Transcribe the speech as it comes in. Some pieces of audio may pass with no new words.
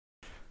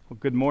Well,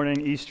 good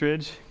morning,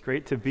 Eastridge.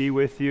 Great to be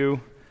with you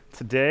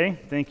today.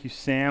 Thank you,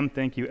 Sam.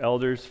 Thank you,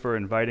 elders, for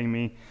inviting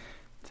me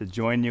to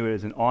join you. It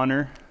is an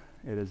honor.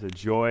 It is a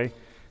joy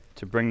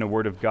to bring the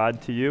Word of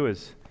God to you.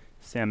 As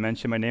Sam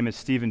mentioned, my name is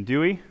Stephen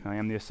Dewey. I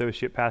am the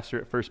associate pastor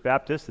at First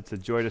Baptist. It's a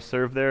joy to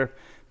serve there.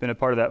 Been a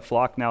part of that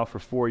flock now for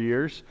 4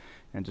 years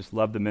and just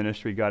love the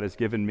ministry God has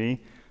given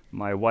me.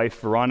 My wife,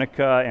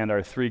 Veronica, and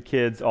our 3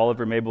 kids,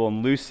 Oliver, Mabel,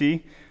 and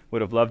Lucy, would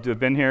have loved to have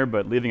been here,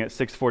 but leaving at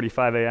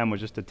 6:45 a.m. was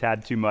just a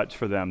tad too much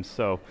for them,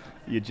 so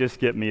you just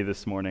get me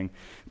this morning.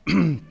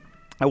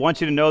 I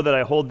want you to know that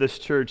I hold this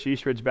church,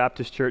 Eastridge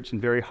Baptist Church, in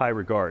very high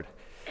regard.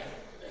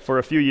 For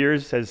a few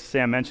years, as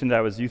Sam mentioned,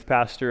 I was youth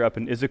pastor up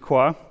in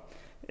Issaquah,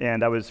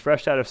 and I was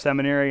fresh out of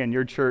seminary, and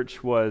your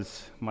church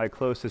was my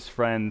closest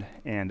friend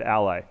and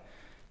ally.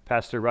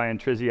 Pastor Ryan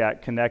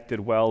Trisiak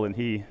connected well, and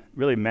he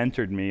really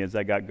mentored me as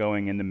I got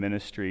going in the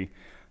ministry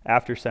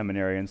after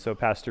seminary, and so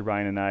Pastor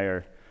Ryan and I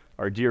are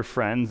dear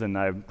friends, and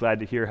I'm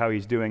glad to hear how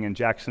he's doing in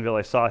Jacksonville.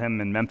 I saw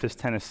him in Memphis,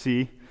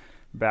 Tennessee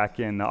back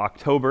in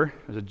October.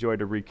 It was a joy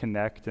to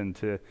reconnect and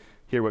to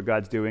hear what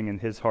God's doing in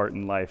his heart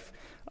and life.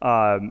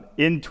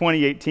 In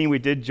 2018, we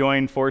did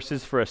join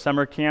forces for a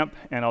summer camp,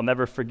 and I'll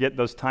never forget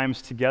those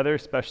times together,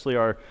 especially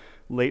our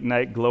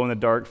late-night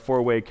glow-in-the-dark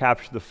 4-way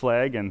capture the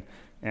flag and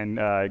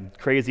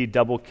crazy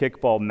double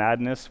kickball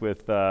madness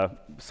with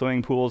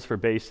swimming pools for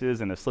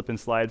bases and a slip and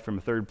slide from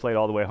third plate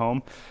all the way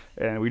home.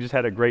 And we just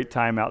had a great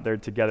time out there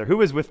together. Who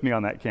was with me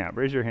on that camp?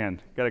 Raise your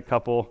hand. Got a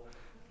couple.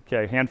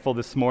 Okay, a handful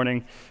this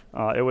morning.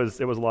 It was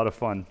a lot of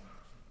fun.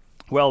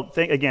 Well,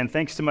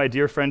 thanks to my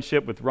dear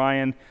friendship with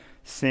Ryan,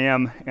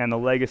 Sam, and the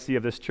legacy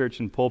of this church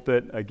and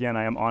pulpit, again,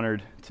 I am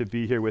honored to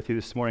be here with you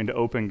this morning to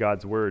open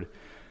God's Word.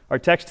 Our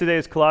text today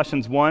is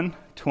Colossians 1,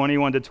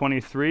 21 to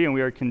 23, and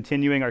we are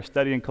continuing our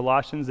study in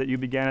Colossians that you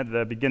began at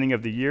the beginning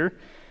of the year.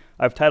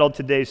 I've titled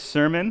today's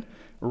sermon,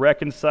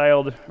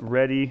 Reconciled,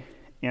 Ready,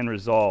 and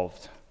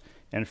Resolved.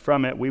 And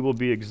from it, we will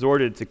be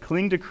exhorted to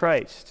cling to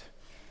Christ,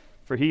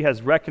 for he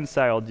has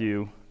reconciled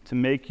you to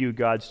make you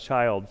God's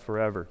child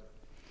forever.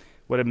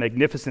 What a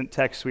magnificent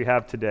text we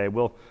have today.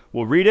 We'll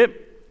read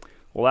it,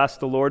 we'll ask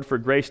the Lord for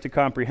grace to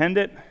comprehend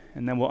it,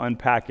 and then we'll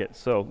unpack it.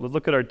 So let's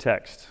look at our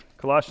text,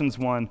 Colossians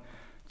 1,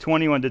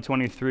 21 to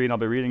 23, and I'll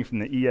be reading from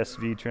the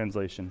ESV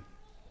translation.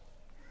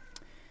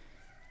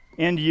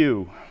 And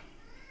you,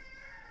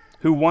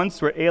 who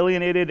once were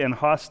alienated and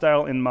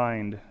hostile in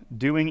mind,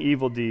 doing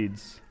evil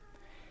deeds,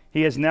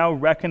 he has now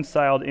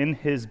reconciled in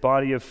his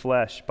body of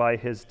flesh by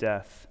his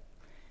death,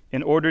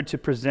 in order to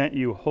present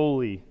you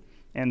holy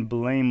and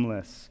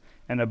blameless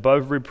and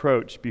above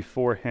reproach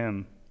before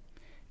him,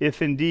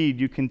 if indeed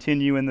you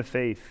continue in the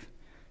faith,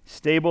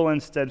 stable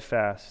and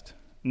steadfast,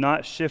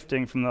 not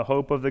shifting from the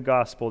hope of the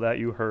gospel that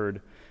you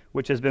heard,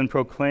 which has been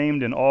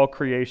proclaimed in all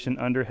creation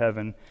under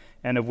heaven,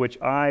 and of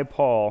which I,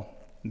 Paul,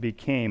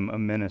 became a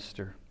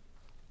minister.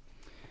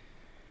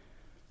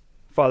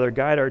 Father,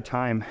 guide our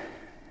time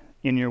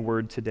in your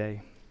word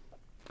today.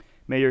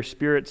 May your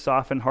Spirit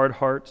soften hard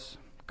hearts,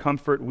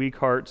 comfort weak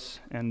hearts,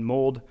 and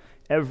mold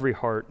every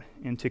heart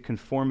into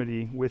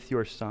conformity with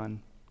your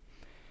Son.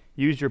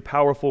 Use your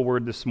powerful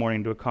word this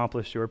morning to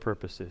accomplish your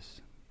purposes.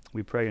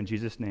 We pray in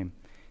Jesus' name,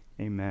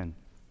 amen.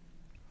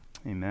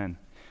 Amen.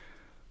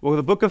 Well,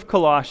 the book of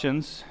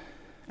Colossians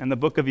and the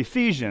book of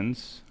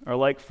Ephesians are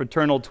like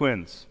fraternal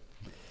twins.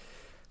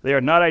 They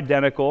are not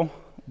identical,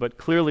 but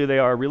clearly they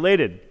are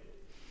related.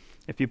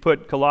 If you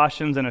put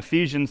Colossians and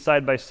Ephesians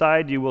side by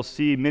side, you will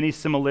see many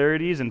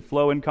similarities in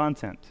flow and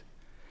content.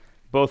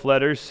 Both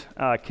letters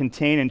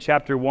contain in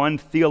chapter 1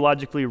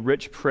 theologically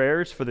rich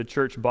prayers for the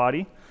church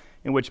body,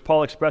 in which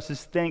Paul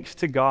expresses thanks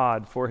to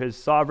God for his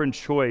sovereign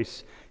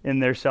choice in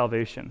their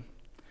salvation.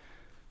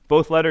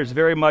 Both letters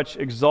very much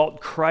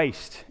exalt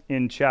Christ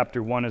in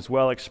chapter 1 as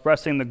well,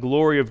 expressing the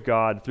glory of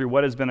God through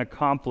what has been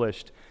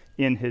accomplished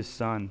in his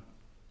Son.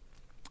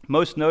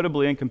 Most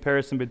notably, in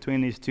comparison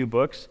between these two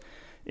books,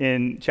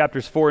 in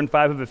chapters 4 and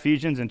 5 of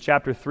Ephesians and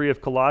chapter 3 of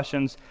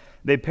Colossians,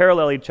 they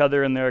parallel each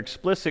other in their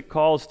explicit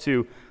calls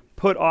to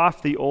put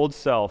off the old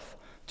self,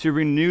 to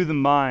renew the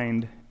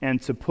mind,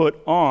 and to put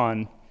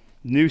on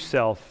new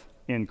self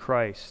in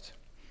Christ.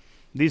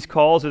 These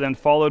calls are then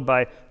followed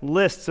by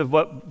lists of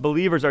what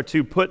believers are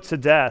to put to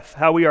death,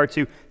 how we are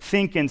to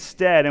think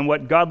instead, and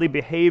what godly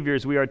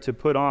behaviors we are to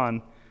put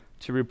on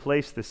to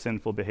replace the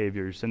sinful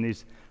behaviors. And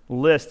these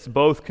lists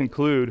both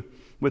conclude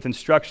with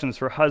instructions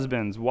for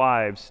husbands,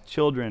 wives,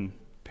 children,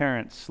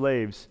 parents,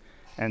 slaves,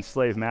 and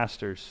slave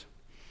masters.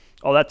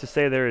 All that to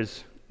say there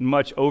is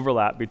much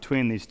overlap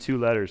between these two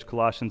letters,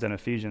 Colossians and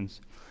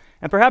Ephesians.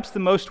 And perhaps the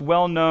most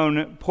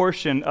well-known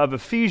portion of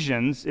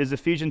Ephesians is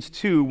Ephesians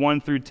 2, 1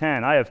 through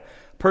 10. I have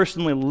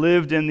personally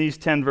lived in these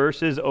 10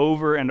 verses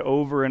over and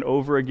over and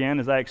over again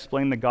as I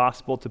explain the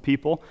gospel to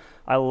people.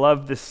 I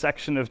love this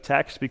section of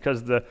text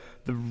because the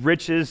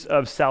riches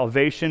of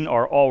salvation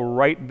are all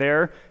right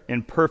there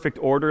in perfect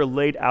order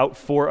laid out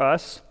for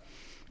us.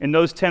 In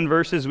those 10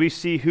 verses, we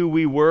see who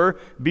we were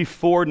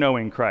before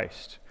knowing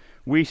Christ.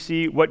 We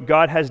see what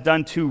God has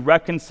done to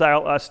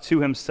reconcile us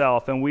to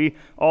himself, and we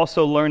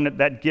also learn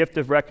that gift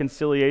of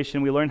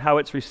reconciliation, we learn how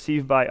it's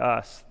received by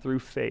us through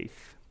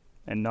faith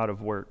and not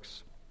of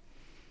works.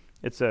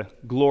 It's a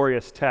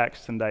glorious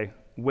text, and I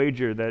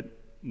wager that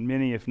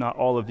many, if not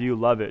all of you,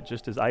 love it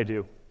just as I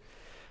do.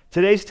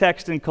 Today's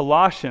text in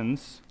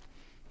Colossians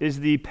is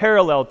the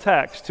parallel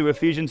text to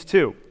Ephesians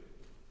 2.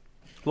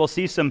 We'll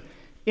see some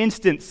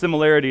instant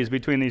similarities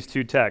between these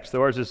two texts,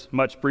 though ours is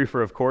much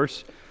briefer, of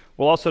course.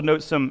 We'll also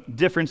note some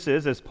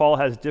differences as Paul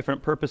has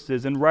different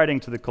purposes in writing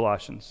to the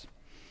Colossians.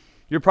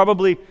 You're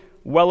probably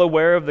well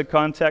aware of the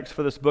context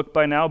for this book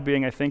by now,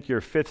 being, I think,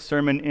 your fifth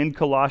sermon in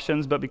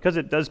Colossians, but because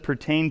it does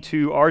pertain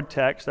to our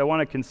text, I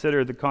want to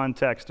consider the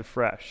context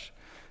afresh.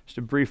 Just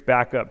a brief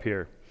backup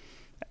here.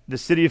 The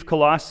city of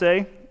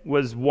Colossae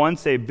was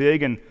once a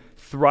big and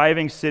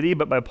thriving city,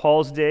 but by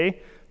Paul's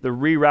day, the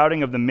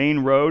rerouting of the main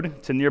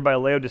road to nearby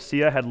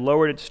Laodicea had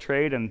lowered its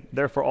trade and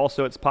therefore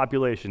also its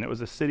population. It was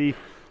a city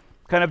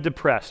kind of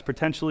depressed,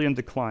 potentially in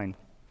decline.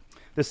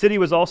 The city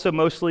was also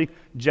mostly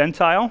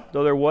Gentile,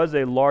 though there was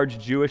a large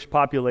Jewish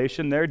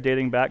population there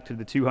dating back to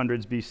the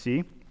 200s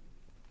BC.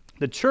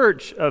 The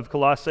church of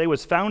Colossae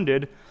was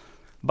founded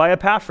by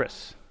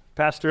Epaphras,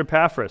 Pastor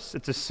Epaphras.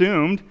 It's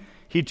assumed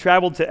he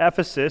traveled to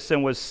Ephesus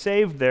and was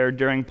saved there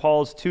during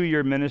Paul's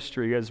 2-year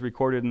ministry, as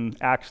recorded in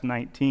Acts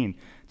 19.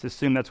 It's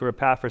assumed that's where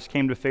Epaphras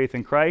came to faith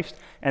in Christ,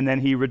 and then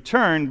he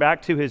returned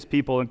back to his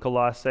people in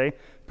Colossae,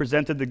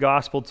 presented the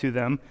gospel to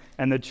them,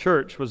 and the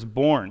church was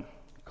born.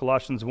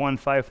 Colossians 1,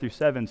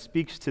 5-7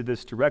 speaks to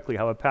this directly,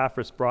 how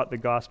Epaphras brought the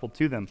gospel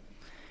to them.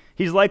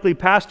 He's likely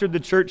pastored the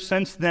church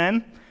since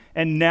then,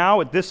 and now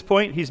at this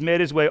point he's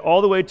made his way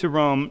all the way to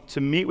Rome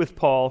to meet with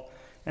Paul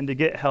and to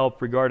get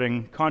help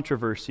regarding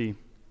controversy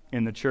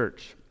in the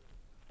church.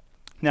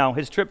 Now,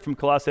 his trip from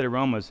Colossae to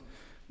Rome was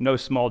no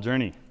small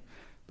journey.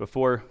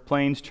 Before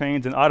planes,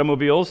 trains, and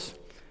automobiles,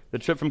 the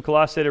trip from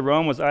Colossae to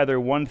Rome was either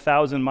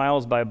 1,000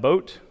 miles by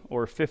boat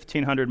or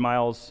 1,500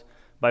 miles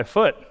by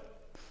foot.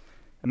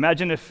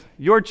 Imagine if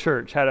your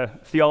church had a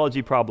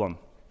theology problem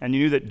and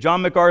you knew that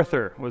John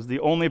MacArthur was the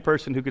only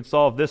person who could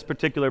solve this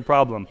particular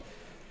problem.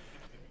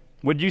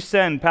 Would you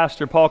send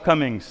Pastor Paul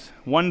Cummings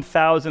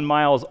 1,000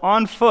 miles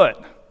on foot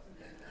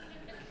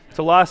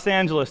to Los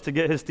Angeles to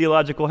get his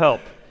theological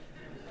help?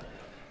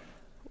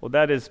 Well,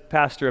 that is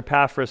Pastor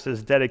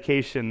Epaphras'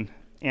 dedication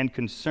and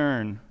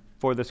concern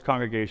for this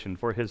congregation,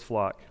 for his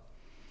flock.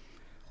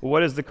 Well,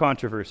 what is the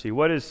controversy?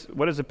 What is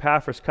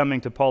Epaphras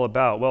coming to Paul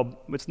about? Well,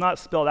 it's not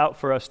spelled out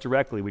for us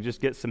directly. We just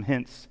get some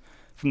hints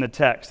from the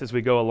text as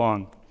we go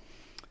along.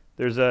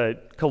 There's a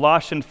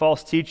Colossian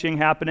false teaching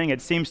happening. It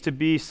seems to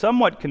be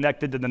somewhat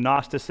connected to the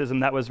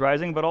Gnosticism that was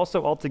rising, but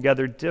also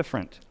altogether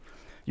different.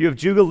 You have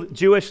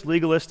Jewish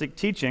legalistic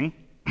teaching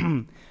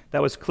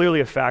that was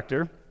clearly a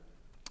factor,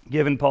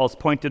 given Paul's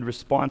pointed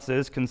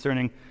responses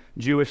concerning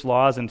Jewish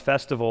laws and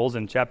festivals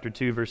in chapter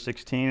 2, verse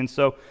 16. And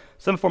so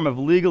some form of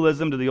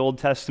legalism to the Old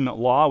Testament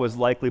law was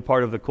likely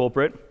part of the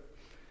culprit.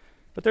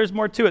 But there's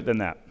more to it than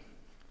that.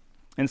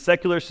 In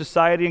secular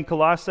society in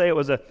Colossae, it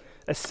was a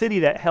city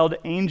that held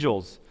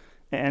angels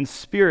and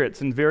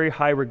spirits in very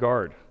high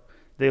regard.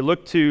 They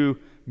looked to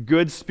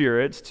good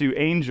spirits, to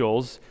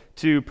angels,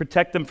 to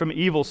protect them from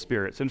evil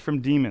spirits and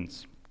from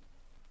demons.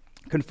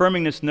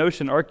 Confirming this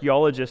notion,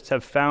 archaeologists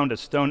have found a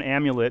stone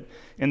amulet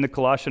in the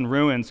Colossian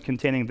ruins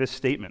containing this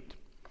statement.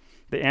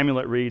 The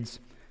amulet reads,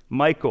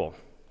 Michael,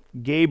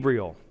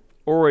 Gabriel,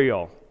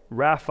 Uriel,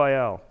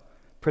 Raphael,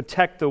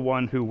 protect the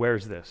one who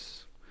wears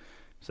this.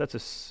 So that's a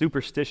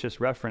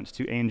superstitious reference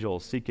to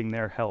angels seeking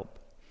their help.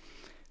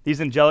 These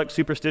angelic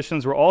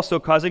superstitions were also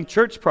causing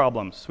church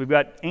problems. We've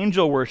got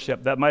angel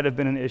worship that might have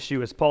been an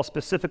issue, as Paul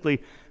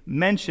specifically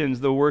mentions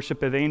the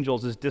worship of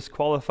angels as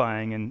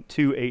disqualifying in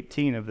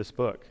 2:18 of this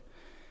book.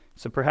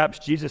 So perhaps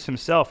Jesus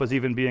himself was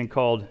even being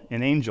called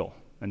an angel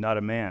and not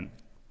a man.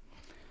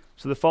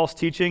 So the false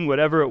teaching,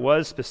 whatever it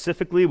was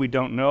specifically, we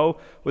don't know,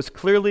 was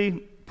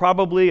clearly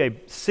probably a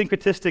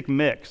syncretistic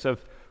mix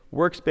of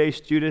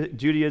works-based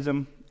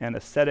Judaism and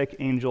ascetic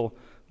angel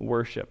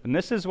worship. And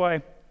this is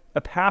why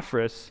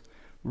Epaphras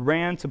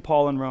ran to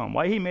Paul in Rome,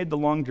 why he made the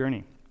long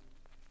journey.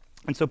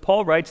 And so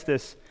Paul writes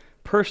this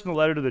personal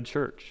letter to the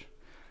church.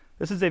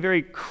 This is a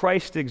very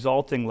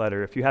Christ-exalting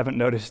letter, if you haven't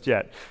noticed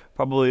yet.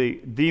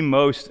 Probably the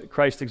most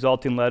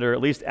Christ-exalting letter,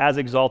 at least as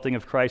exalting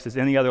of Christ as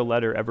any other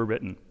letter ever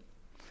written.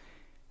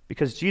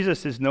 Because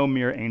Jesus is no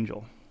mere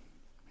angel.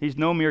 He's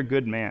no mere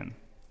good man.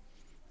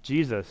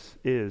 Jesus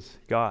is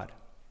God.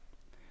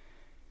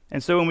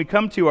 And so when we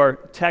come to our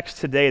text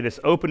today, this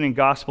opening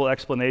gospel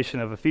explanation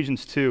of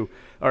Ephesians 2,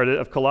 or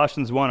of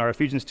Colossians 1, our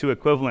Ephesians 2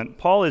 equivalent,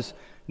 Paul is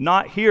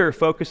not here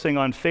focusing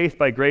on faith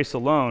by grace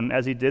alone,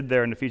 as he did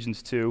there in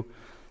Ephesians 2.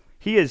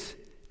 He is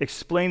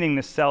explaining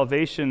that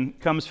salvation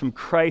comes from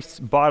Christ's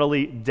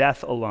bodily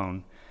death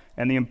alone,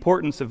 and the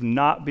importance of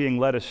not being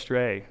led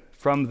astray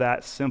from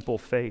that simple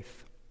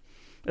faith.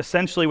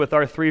 Essentially, with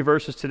our 3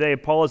 verses today,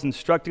 Paul is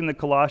instructing the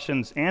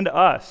Colossians and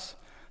us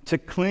to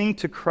cling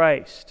to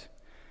Christ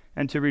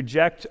and to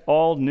reject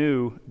all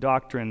new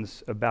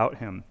doctrines about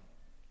him.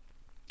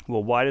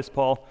 Well, why does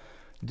Paul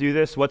do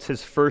this? What's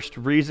his first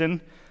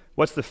reason?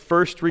 What's the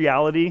first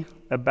reality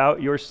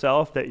about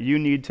yourself that you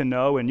need to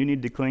know and you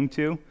need to cling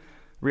to?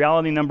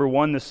 Reality number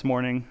one this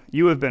morning: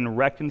 you have been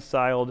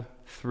reconciled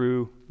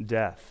through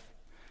death.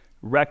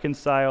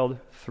 Reconciled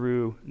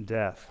through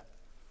death.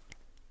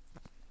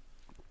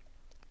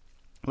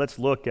 Let's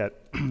look at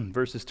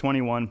verses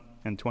 21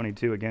 and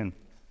 22 again.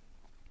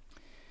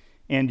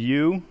 And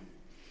you,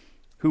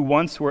 who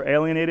once were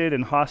alienated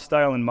and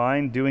hostile in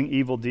mind, doing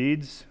evil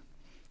deeds,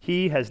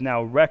 he has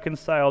now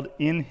reconciled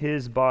in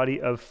his body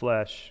of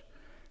flesh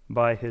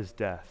by his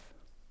death.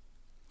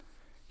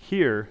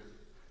 Here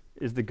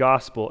is the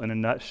gospel in a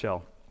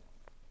nutshell.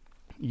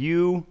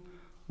 You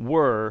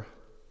were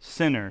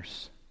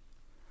sinners,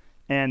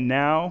 and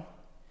now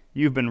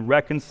you've been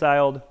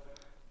reconciled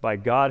by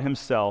God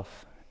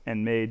himself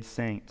and made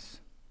saints.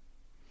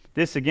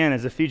 This again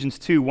is Ephesians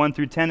 2, 1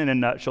 through 10 in a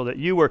nutshell, that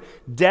you were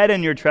dead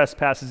in your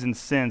trespasses and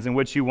sins in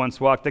which you once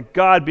walked, that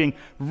God, being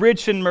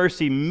rich in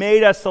mercy,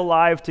 made us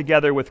alive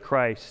together with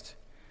Christ.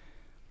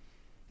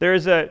 There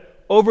is an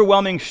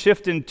overwhelming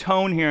shift in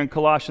tone here in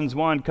Colossians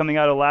 1 coming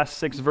out of the last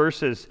 6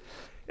 verses.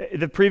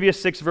 The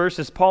previous 6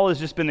 verses, Paul has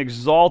just been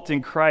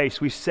exalting Christ.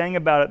 We sang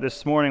about it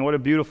this morning. What a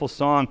beautiful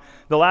song.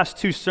 The last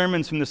 2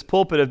 sermons from this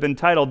pulpit have been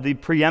titled The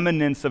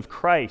Preeminence of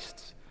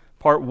Christ,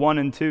 part 1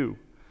 and 2.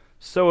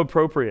 So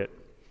appropriate.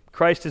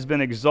 Christ has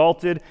been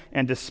exalted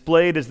and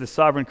displayed as the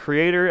sovereign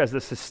creator, as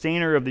the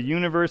sustainer of the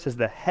universe, as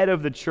the head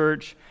of the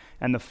church,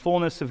 and the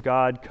fullness of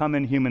God come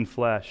in human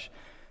flesh.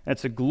 And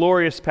it's a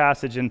glorious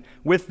passage, and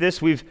with this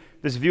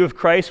view of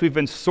Christ, we've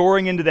been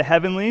soaring into the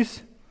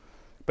heavenlies,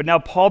 but now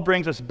Paul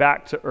brings us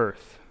back to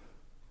earth.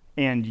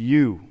 And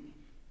you,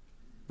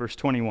 verse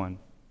 21.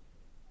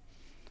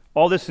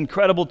 All this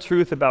incredible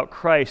truth about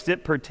Christ,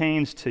 it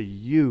pertains to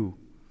you,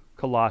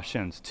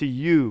 Colossians, to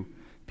you,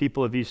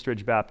 people of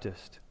Eastridge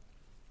Baptist.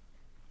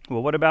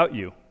 Well, what about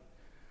you?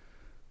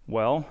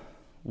 Well,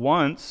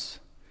 once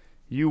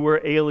you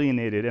were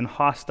alienated and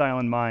hostile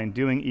in mind,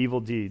 doing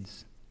evil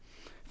deeds.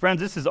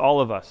 Friends, this is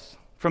all of us.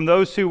 From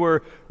those who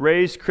were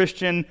raised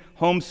Christian,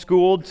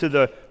 homeschooled, to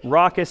the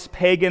raucous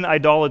pagan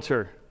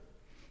idolater.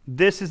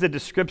 This is a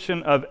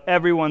description of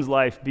everyone's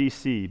life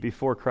BC,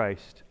 before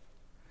Christ.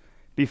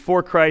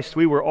 Before Christ,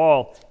 we were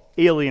all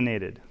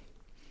alienated.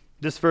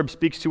 This verb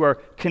speaks to our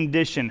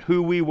condition,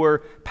 who we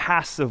were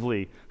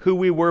passively, who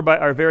we were by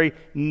our very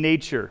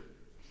nature.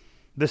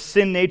 The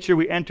sin nature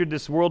we entered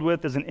this world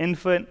with as an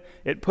infant,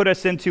 it put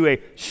us into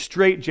a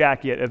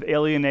straitjacket of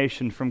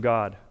alienation from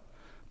God.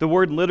 The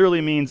word literally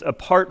means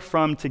apart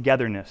from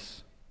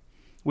togetherness.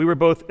 We were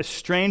both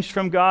estranged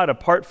from God,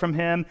 apart from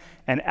him,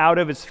 and out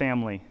of his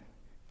family,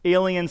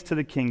 aliens to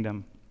the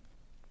kingdom.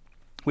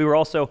 We were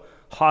also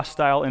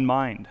hostile in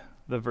mind,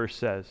 the verse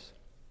says.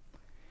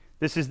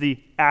 This is the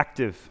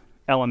active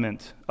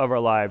element of our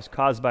lives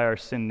caused by our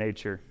sin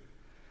nature.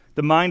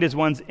 The mind is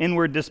one's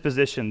inward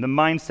disposition, the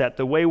mindset,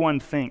 the way one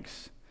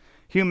thinks.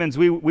 Humans,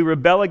 we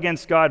rebel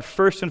against God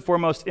first and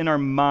foremost in our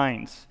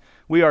minds.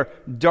 We are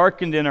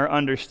darkened in our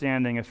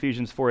understanding,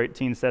 Ephesians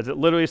 4:18 says. It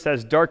literally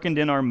says, darkened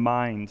in our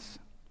minds.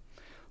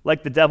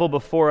 Like the devil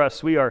before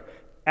us, we are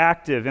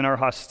active in our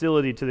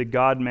hostility to the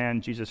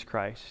God-man, Jesus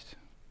Christ.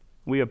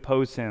 We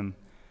oppose him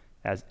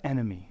as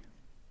enemy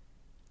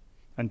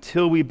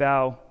until we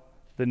bow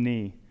the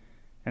knee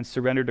and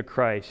surrender to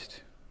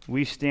Christ.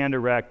 We stand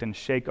erect and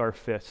shake our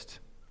fist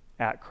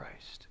at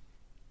Christ.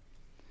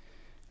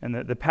 And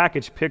the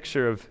package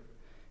picture of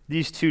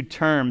these two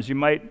terms, you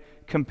might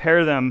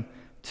compare them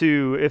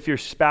to if your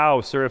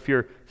spouse or if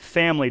your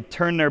family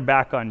turn their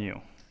back on you.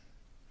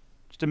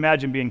 Just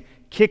imagine being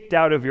kicked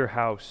out of your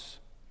house,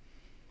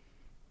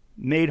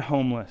 made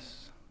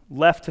homeless,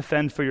 left to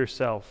fend for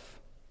yourself.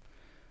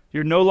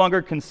 You're no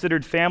longer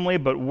considered family,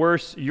 but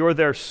worse, you're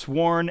their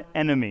sworn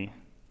enemy.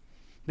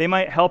 They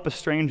might help a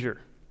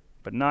stranger,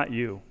 but not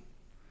you.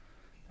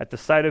 At the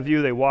sight of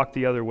you, they walk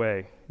the other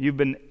way. You've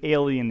been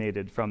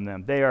alienated from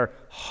them. They are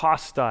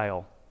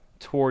hostile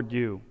toward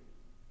you.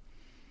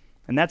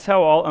 And that's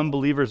how all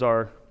unbelievers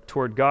are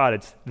toward God.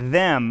 It's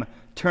them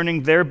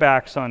turning their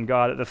backs on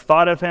God. At the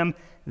thought of him,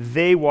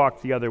 they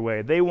walk the other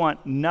way. They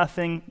want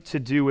nothing to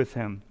do with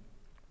him.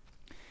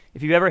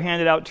 If you've ever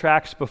handed out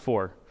tracts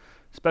before,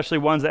 especially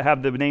ones that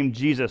have the name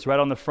Jesus right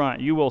on the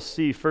front, you will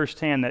see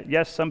firsthand that,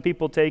 yes, some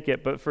people take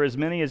it, but for as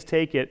many as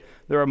take it,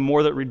 there are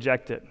more that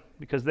reject it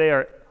because they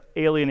are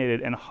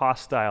alienated and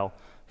hostile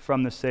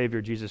from the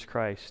Savior, Jesus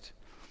Christ.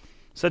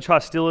 Such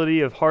hostility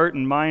of heart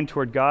and mind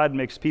toward God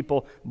makes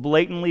people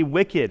blatantly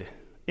wicked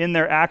in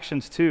their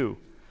actions too.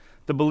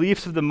 The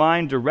beliefs of the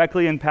mind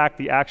directly impact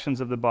the actions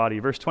of the body.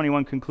 Verse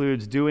 21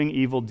 concludes, doing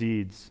evil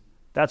deeds.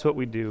 That's what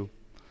we do.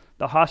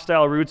 The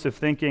hostile roots of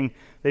thinking,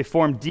 they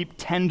form deep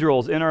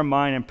tendrils in our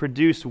mind and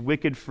produce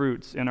wicked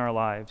fruits in our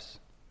lives.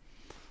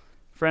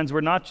 Friends,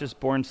 we're not just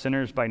born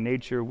sinners by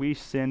nature, we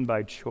sin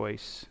by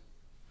choice.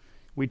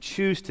 We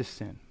choose to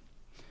sin.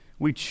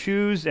 We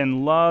choose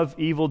and love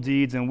evil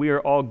deeds, and we are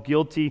all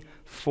guilty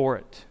for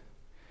it.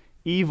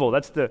 Evil,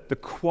 that's the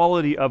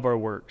quality of our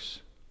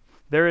works.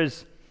 There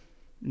is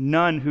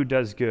none who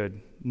does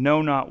good,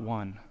 no, not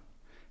one.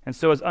 And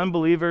so as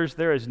unbelievers,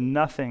 there is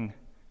nothing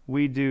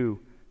we do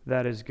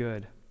that is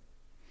good.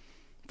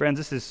 Friends,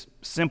 this is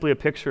simply a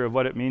picture of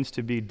what it means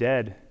to be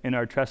dead in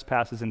our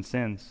trespasses and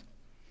sins,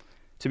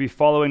 to be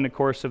following the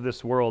course of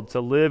this world,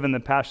 to live in the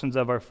passions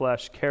of our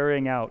flesh,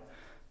 carrying out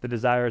the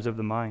desires of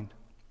the mind.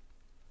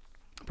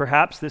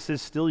 Perhaps this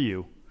is still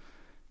you,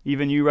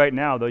 even you right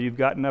now, though you've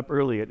gotten up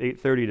early at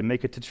 8:30 to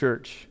make it to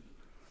church.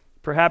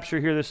 Perhaps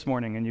you're here this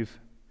morning and you've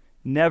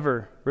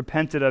never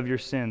repented of your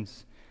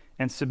sins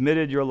and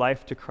submitted your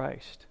life to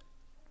Christ.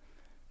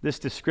 This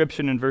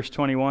description in verse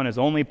 21 is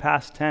only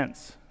past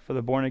tense for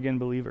the born-again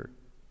believer.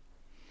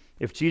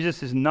 If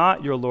Jesus is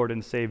not your Lord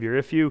and Savior,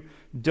 if you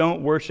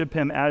don't worship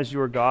him as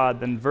your God,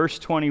 then verse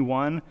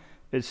 21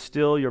 is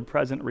still your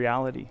present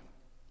reality.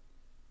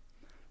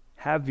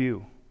 Have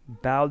you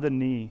bowed the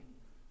knee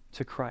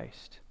to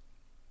Christ?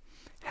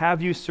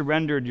 Have you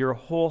surrendered your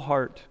whole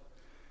heart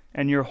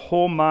and your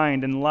whole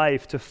mind and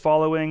life to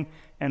following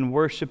and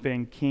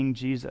worshiping King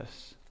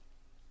Jesus?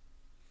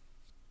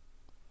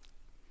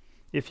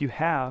 If you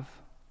have,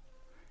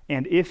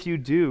 and if you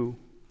do,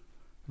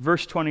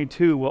 verse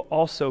 22 will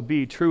also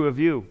be true of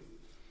you.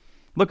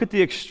 Look at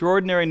the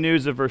extraordinary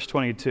news of verse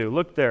 22.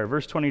 Look there,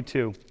 verse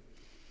 22.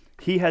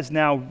 He has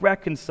now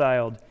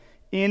reconciled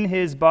in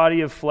his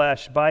body of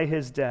flesh by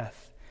his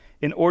death,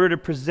 in order to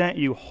present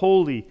you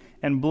holy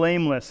and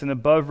blameless and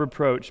above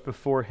reproach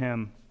before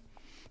him.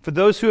 For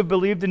those who have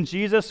believed in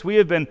Jesus, we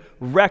have been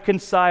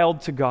reconciled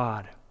to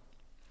God.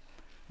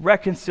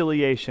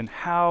 Reconciliation,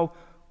 how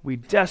we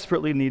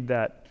desperately need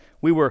that.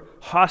 We were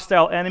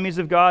hostile enemies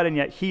of God, and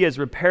yet he has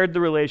repaired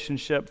the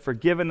relationship,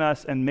 forgiven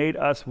us, and made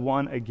us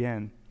one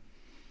again.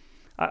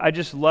 I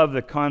just love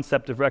the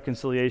concept of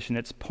reconciliation.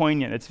 It's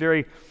poignant. It's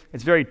very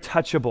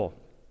touchable.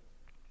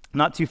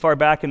 Not too far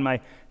back in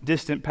my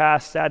distant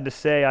past, sad to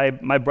say,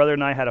 my brother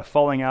and I had a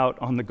falling out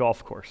on the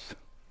golf course.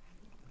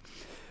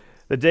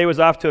 The day was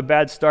off to a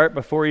bad start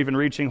before even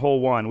reaching hole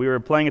 1. We were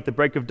playing at the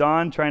break of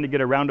dawn, trying to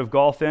get a round of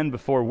golf in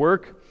before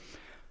work.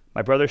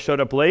 My brother showed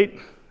up late,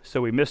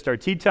 so we missed our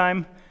tee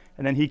time,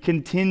 and then he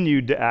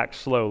continued to act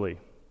slowly.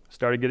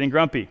 Started getting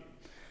grumpy.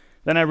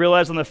 Then I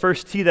realized on the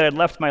first tee that I'd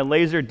left my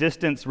laser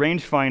distance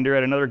rangefinder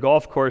at another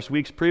golf course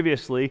weeks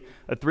previously,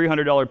 a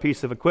 $300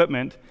 piece of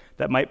equipment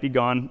that might be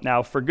gone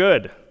now for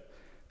good.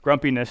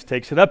 Grumpiness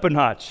takes it up a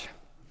notch.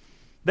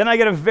 Then I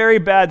get a very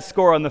bad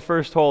score on the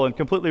first hole and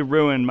completely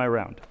ruin my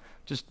round,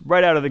 just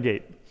right out of the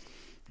gate.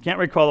 Can't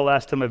recall the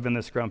last time I've been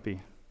this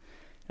grumpy.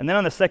 And then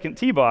on the second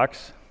tee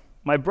box,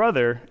 my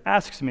brother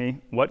asks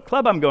me what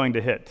club I'm going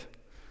to hit,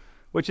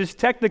 which is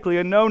technically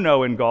a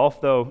no-no in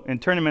golf, though in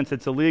tournaments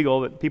it's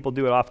illegal, but people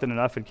do it often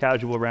enough in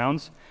casual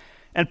rounds.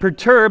 And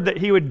perturbed that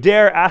he would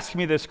dare ask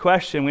me this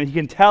question when he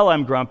can tell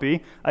I'm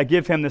grumpy, I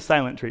give him the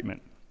silent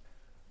treatment.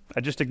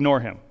 I just ignore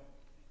him.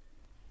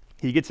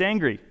 He gets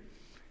angry,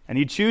 and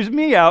he chews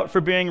me out for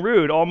being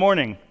rude all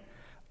morning.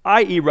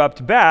 I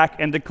erupt back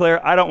and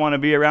declare I don't want to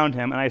be around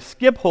him, and I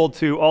skip hole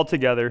 2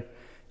 altogether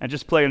and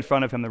just play in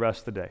front of him the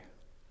rest of the day.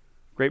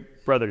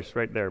 Great brothers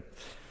right there.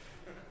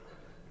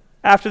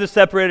 After the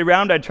separated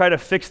round, I try to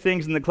fix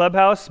things in the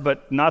clubhouse,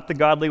 but not the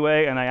godly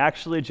way, and I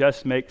actually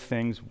just make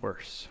things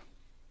worse.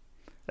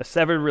 A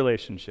severed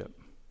relationship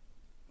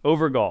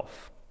over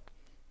golf.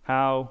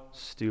 How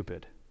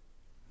stupid.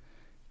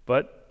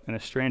 But an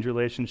estranged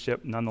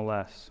relationship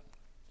nonetheless.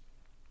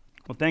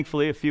 Well,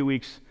 thankfully, a few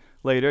weeks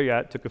later,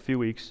 it took a few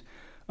weeks,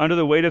 under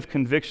the weight of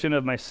conviction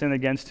of my sin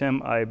against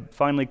him, I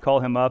finally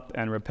call him up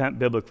and repent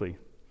biblically,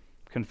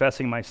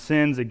 confessing my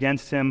sins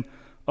against him,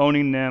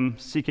 owning them,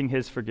 seeking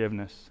his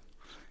forgiveness.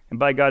 And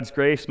by God's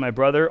grace, my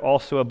brother,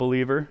 also a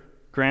believer,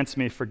 grants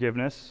me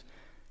forgiveness.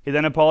 He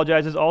then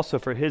apologizes also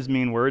for his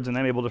mean words, and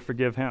I'm able to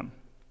forgive him.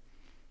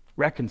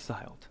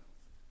 Reconciled.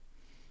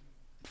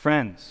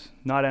 Friends,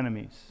 not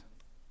enemies.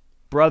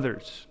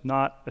 Brothers,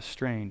 not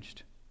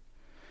estranged.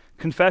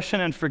 Confession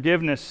and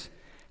forgiveness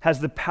has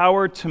the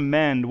power to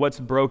mend what's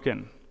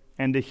broken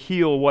and to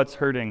heal what's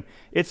hurting.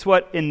 It's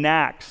what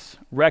enacts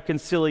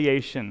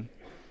reconciliation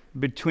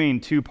between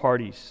two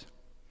parties.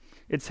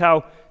 It's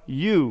how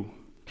you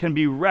can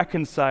be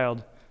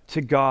reconciled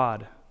to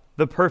God,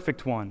 the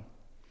perfect one.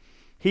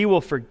 He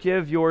will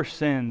forgive your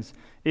sins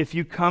if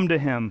you come to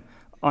him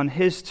on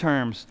his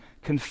terms,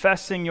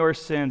 confessing your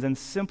sins and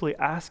simply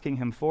asking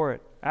him for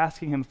it,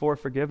 asking him for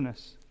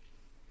forgiveness.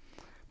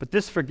 But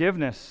this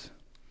forgiveness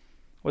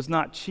was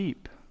not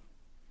cheap.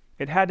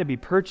 It had to be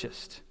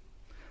purchased.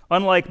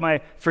 Unlike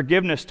my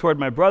forgiveness toward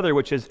my brother,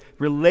 which is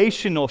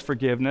relational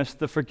forgiveness,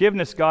 the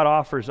forgiveness God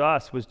offers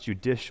us was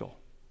judicial.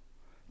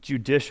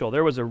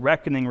 There was a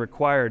reckoning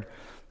required.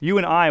 You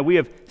and I, we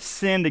have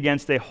sinned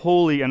against a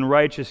holy and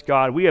righteous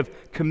God. We have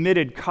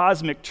committed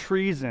cosmic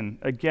treason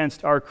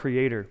against our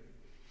Creator.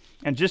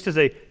 And just as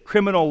a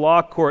criminal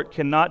law court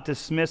cannot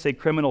dismiss a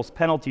criminal's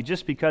penalty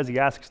just because he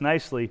asks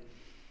nicely,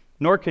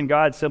 nor can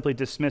God simply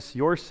dismiss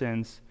your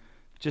sins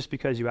just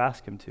because you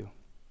ask him to.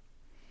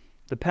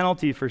 The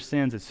penalty for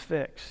sins is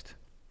fixed,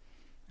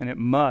 and it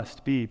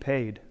must be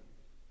paid.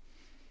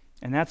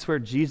 And that's where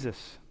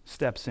Jesus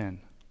steps in,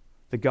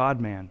 the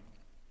God-man.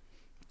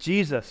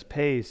 Jesus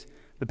pays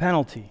the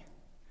penalty.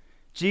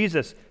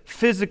 Jesus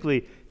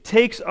physically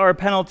takes our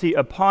penalty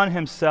upon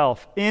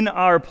himself in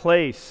our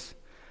place.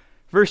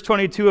 Verse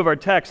 22 of our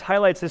text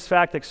highlights this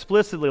fact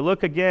explicitly.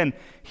 Look again.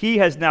 He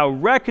has now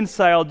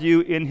reconciled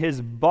you in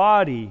his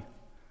body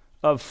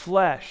of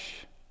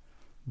flesh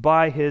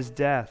by his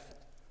death.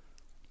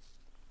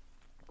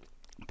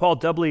 Paul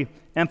doubly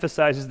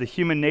emphasizes the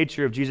human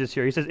nature of Jesus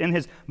here. He says, in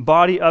his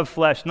body of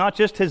flesh, not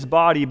just his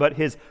body, but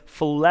his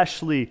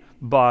fleshly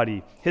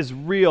body, his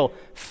real,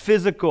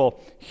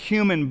 physical,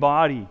 human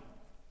body.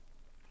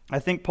 I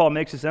think Paul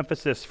makes this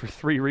emphasis for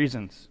three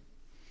reasons.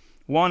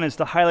 One is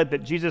to highlight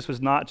that Jesus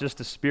was not just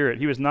a spirit.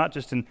 He was not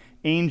just an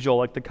angel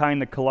like the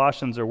kind the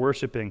Colossians are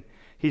worshiping.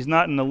 He's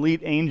not an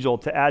elite angel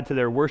to add to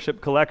their worship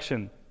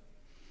collection.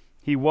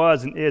 He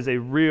was and is a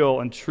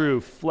real and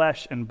true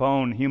flesh and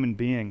bone human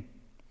being.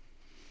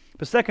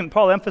 But second,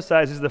 Paul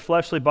emphasizes the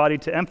fleshly body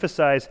to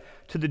emphasize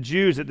to the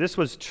Jews that this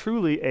was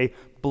truly a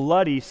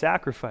bloody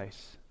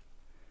sacrifice.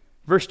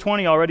 Verse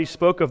 20 already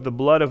spoke of the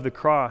blood of the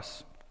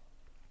cross.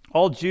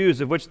 All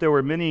Jews, of which there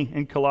were many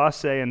in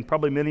Colossae and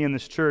probably many in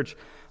this church,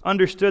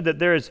 understood that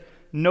there is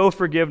no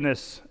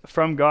forgiveness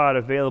from God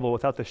available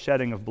without the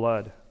shedding of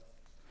blood.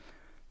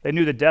 They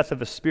knew the death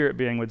of a spirit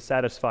being would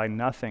satisfy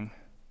nothing.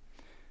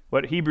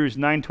 What Hebrews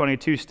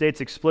 9:22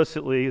 states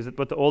explicitly is that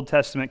what the Old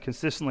Testament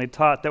consistently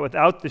taught, that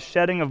without the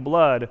shedding of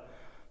blood,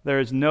 there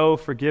is no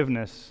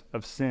forgiveness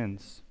of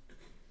sins.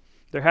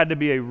 There had to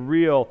be a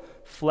real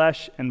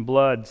flesh and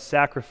blood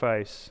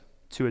sacrifice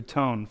to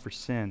atone for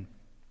sin.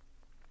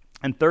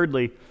 And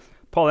thirdly,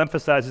 Paul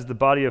emphasizes the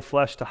body of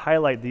flesh to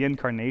highlight the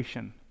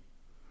incarnation.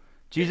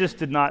 Jesus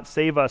did not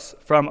save us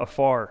from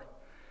afar.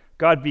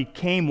 God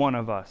became one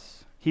of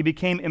us. He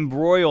became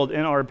embroiled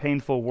in our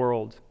painful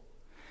world.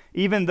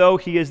 Even though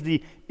he is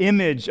the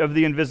image of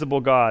the invisible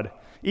God,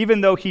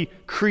 even though he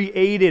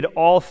created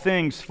all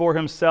things for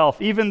himself,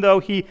 even though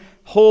he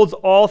holds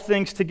all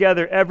things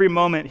together every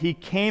moment, he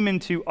came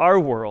into our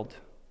world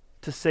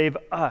to save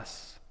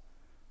us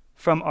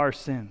from our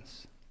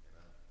sins.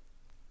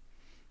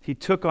 He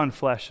took on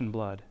flesh and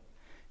blood,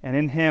 and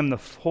in him the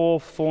whole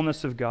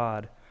fullness of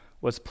God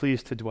was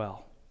pleased to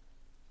dwell.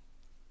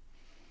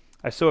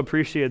 I so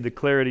appreciated the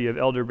clarity of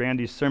Elder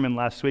Brandy's sermon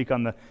last week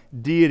on the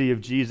deity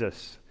of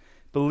Jesus.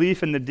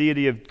 Belief in the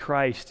deity of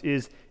Christ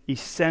is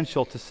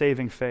essential to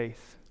saving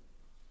faith.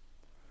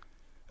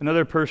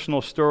 Another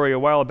personal story, a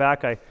while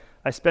back,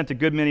 I spent a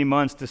good many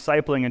months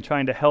discipling and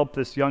trying to help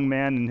this young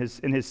man in his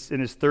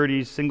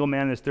 30s, single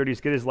man in his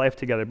 30s, get his life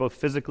together, both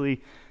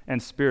physically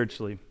and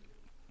spiritually.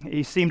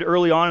 He seemed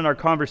early on in our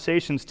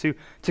conversations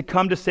to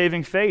come to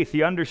saving faith.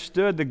 He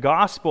understood the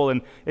gospel,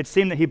 and it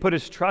seemed that he put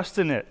his trust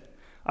in it.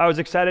 I was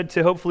excited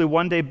to hopefully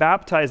one day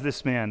baptize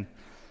this man.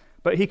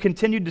 But he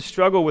continued to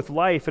struggle with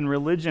life and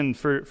religion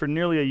for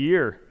nearly a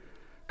year.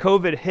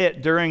 COVID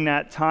hit during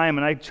that time,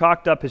 and I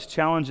chalked up his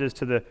challenges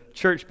to the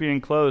church being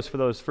closed for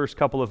those first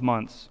couple of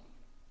months.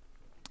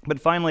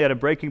 But finally, at a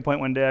breaking point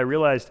one day, I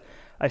realized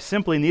I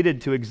simply needed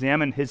to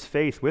examine his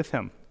faith with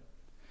him.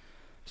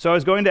 So I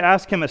was going to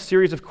ask him a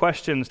series of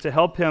questions to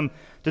help him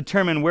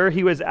determine where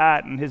he was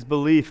at in his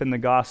belief in the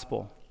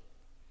gospel.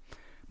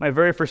 My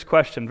very first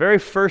question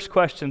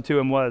to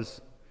him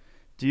was,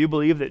 "Do you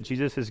believe that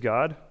Jesus is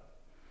God?"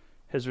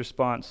 His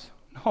response,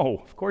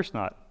 "No, of course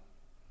not."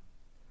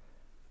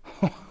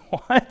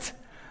 What?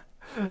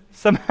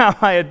 Somehow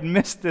I had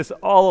missed this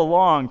all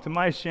along, to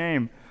my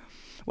shame.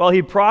 Well,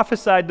 he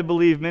prophesied to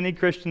believe many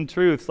Christian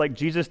truths, like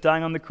Jesus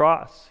dying on the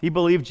cross. He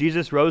believed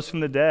Jesus rose from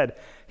the dead.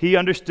 He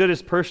understood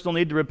his personal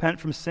need to repent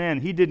from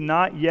sin. He did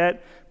not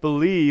yet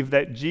believe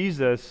that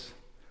Jesus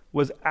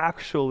was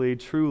actually,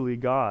 truly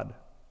God.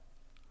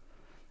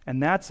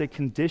 And that's a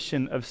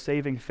condition of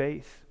saving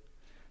faith.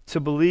 To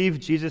believe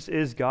Jesus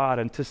is God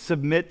and to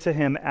submit to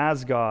him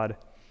as God.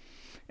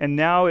 And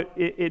now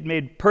it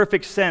made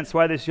perfect sense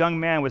why this young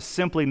man was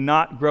simply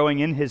not growing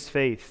in his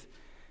faith,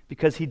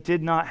 because he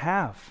did not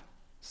have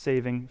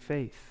saving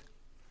faith.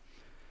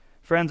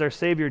 Friends, our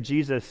Savior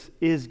Jesus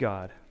is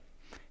God.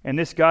 And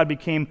this God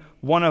became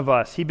one of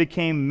us. He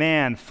became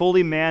man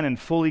and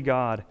fully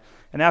God.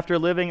 And after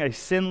living a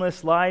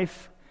sinless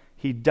life,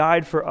 he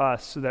died for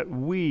us so that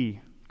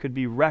we could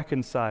be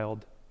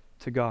reconciled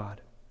to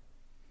God,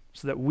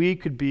 so that we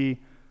could be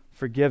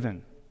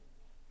forgiven,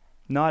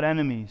 not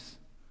enemies,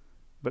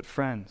 but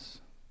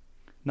friends,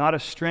 not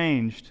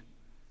estranged,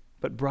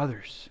 but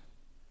brothers.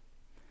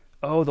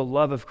 Oh, the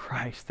love of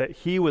Christ, that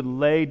he would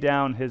lay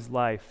down his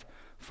life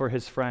for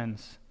his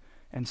friends.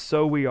 And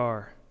so we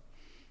are.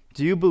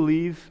 Do you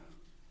believe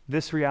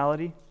this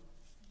reality?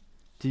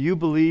 Do you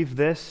believe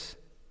this?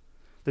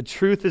 The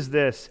truth is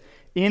this: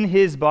 in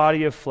his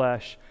body of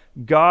flesh,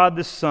 God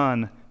the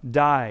Son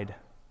died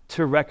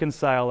to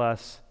reconcile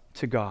us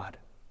to God.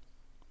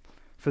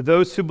 For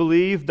those who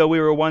believe, though we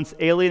were once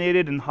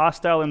alienated and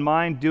hostile in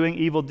mind, doing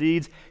evil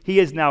deeds, he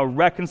has now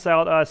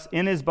reconciled us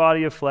in his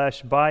body of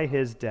flesh by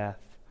his death.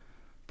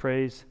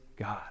 Praise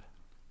God.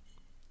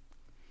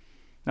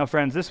 Now,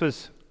 friends, this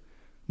was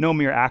no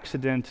mere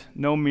accident,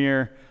 no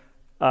mere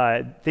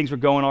things were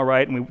going all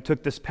right and we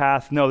took this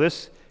path. No,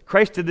 this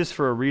Christ did this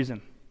for a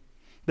reason.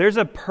 There's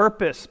a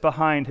purpose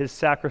behind his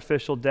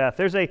sacrificial death.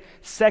 There's a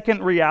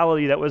second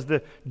reality that was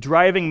the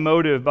driving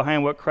motive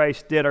behind what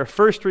Christ did. Our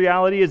first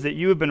reality is that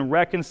you have been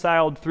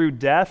reconciled through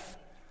death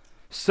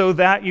so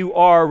that you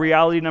are,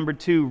 reality number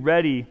 2,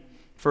 ready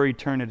for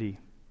eternity.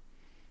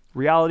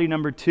 Reality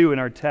number 2 in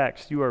our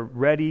text, you are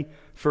ready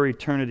for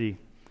eternity.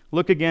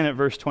 Look again at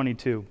verse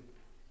 22.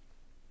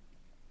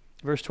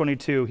 Verse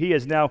 22, he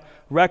is now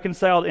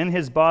reconciled in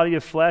his body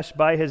of flesh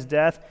by his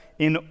death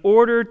in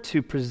order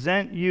to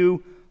present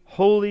you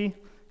holy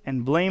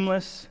and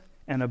blameless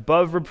and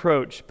above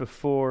reproach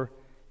before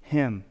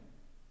him.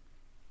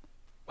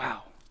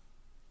 Wow.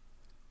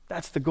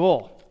 That's the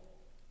goal.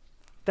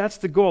 That's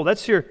the goal.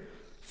 That's your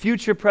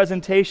future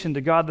presentation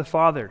to God the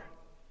Father.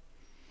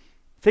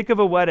 Think of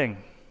a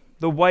wedding.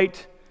 The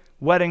white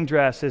wedding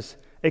dress is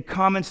a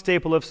common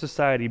staple of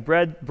society.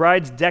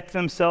 Brides deck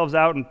themselves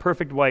out in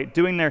perfect white,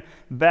 doing their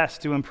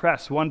best to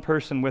impress one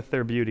person with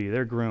their beauty,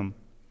 their groom.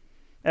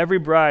 Every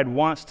bride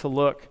wants to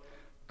look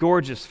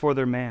gorgeous for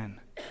their man.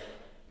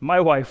 My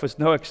wife was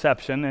no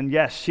exception, and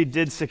yes, she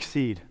did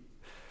succeed.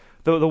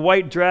 The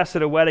white dress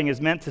at a wedding is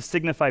meant to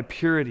signify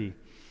purity.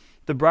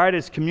 The bride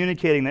is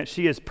communicating that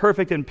she is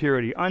perfect in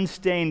purity,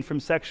 unstained from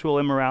sexual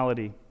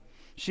immorality.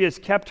 She has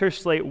kept her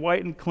slate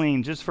white and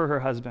clean just for her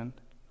husband.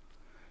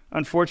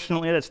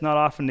 Unfortunately, that's not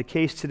often the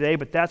case today,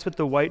 but that's what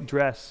the white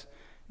dress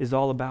is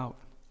all about.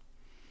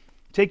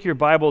 Take your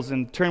Bibles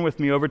and turn with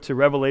me over to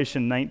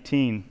Revelation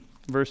 19,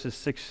 verses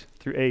 6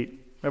 through 8.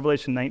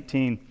 Revelation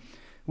 19.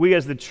 We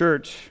as the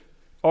church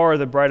are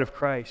the bride of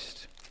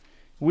Christ.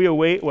 We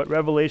await what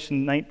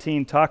Revelation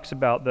 19 talks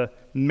about, the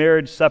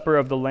marriage supper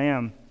of the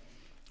Lamb,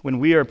 when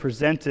we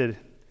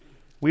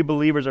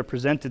believers are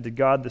presented to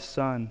God the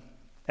Son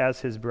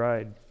as his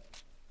bride.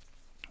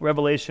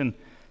 Revelation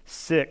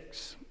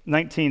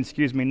 19,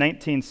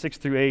 6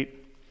 through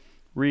 8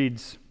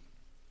 reads,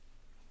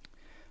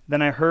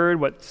 Then I heard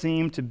what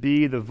seemed to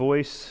be the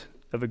voice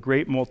of a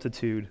great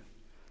multitude,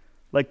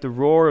 like the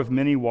roar of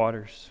many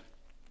waters,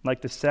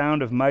 like the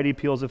sound of mighty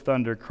peals of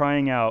thunder,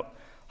 crying out,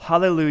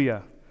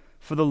 Hallelujah,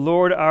 for the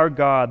Lord our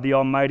God, the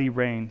Almighty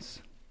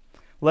reigns.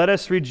 Let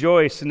us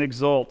rejoice and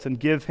exult and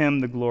give him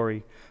the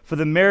glory. For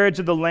the marriage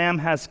of the Lamb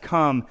has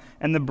come,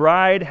 and the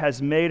bride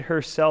has made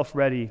herself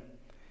ready.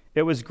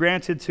 It was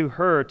granted to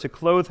her to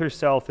clothe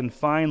herself in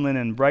fine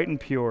linen, bright and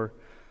pure,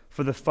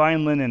 for the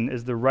fine linen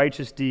is the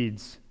righteous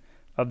deeds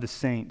of the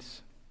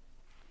saints.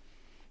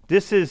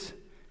 This is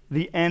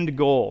the end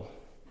goal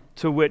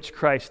to which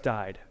Christ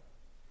died.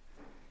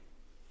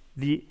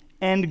 The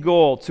end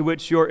goal to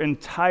which your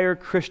entire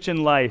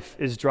Christian life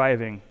is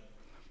driving.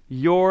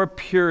 Your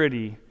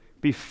purity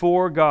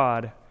before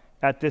God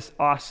at this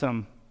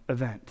awesome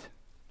event.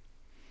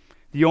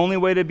 The only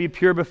way to be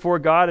pure before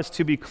God is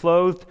to be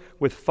clothed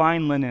with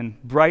fine linen,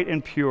 bright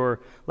and pure,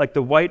 like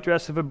the white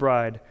dress of a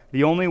bride.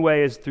 The only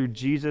way is through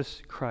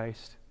Jesus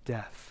Christ's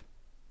death.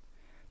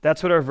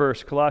 That's what our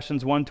verse,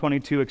 Colossians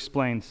 1:22,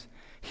 explains.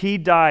 He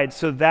died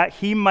so that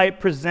he might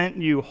present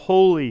you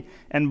holy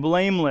and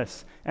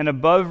blameless and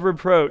above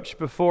reproach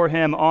before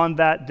him on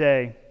that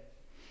day.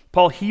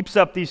 Paul heaps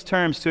up these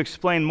terms to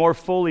explain more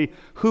fully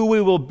who we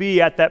will be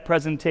at that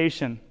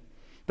presentation.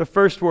 The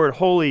first word,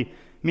 holy,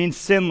 means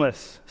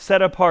sinless,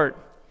 set apart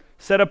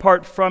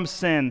from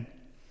sin,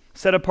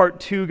 set apart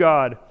to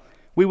God.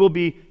 We will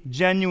be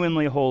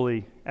genuinely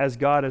holy as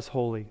God is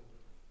holy.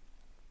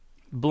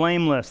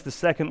 Blameless, the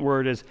second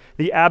word, is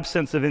the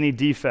absence of any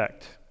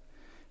defect.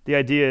 The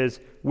idea is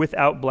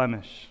without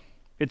blemish.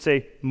 It's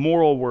a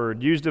moral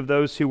word used of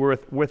those who were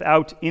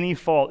without any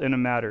fault in a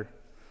matter.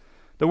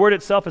 The word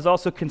itself is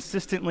also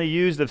consistently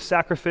used of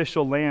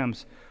sacrificial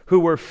lambs who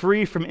were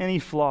free from any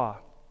flaw.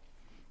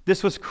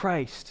 This was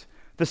Christ,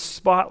 the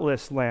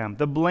spotless lamb,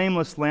 the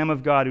blameless Lamb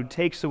of God who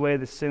takes away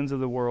the sins of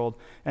the world,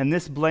 and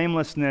this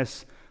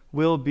blamelessness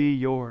will be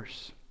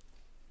yours.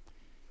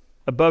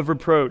 Above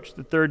reproach,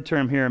 the third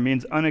term here,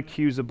 means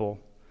unaccusable.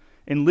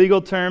 In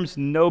legal terms,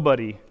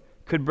 nobody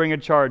could bring a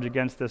charge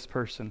against this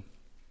person.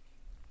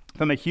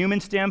 From a human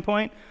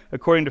standpoint,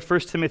 according to 1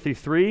 Timothy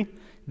 3,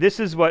 this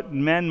is what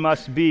men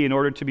must be in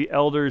order to be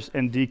elders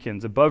and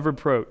deacons, above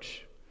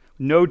reproach,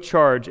 no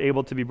charge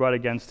able to be brought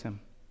against him.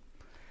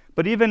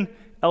 But even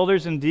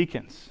elders and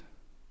deacons,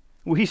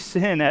 we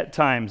sin at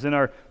times in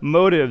our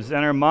motives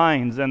and our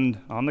minds and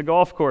on the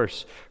golf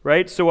course,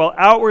 right? So while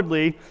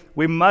outwardly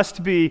we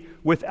must be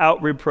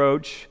without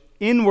reproach,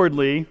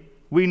 inwardly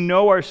we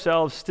know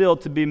ourselves still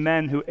to be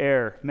men who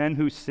err, men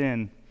who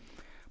sin.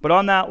 But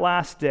on that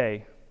last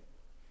day,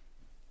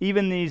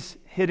 even these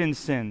hidden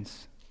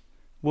sins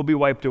will be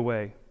wiped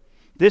away.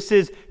 This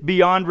is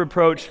beyond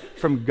reproach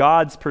from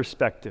God's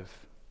perspective.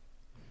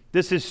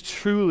 This is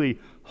truly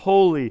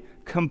holy,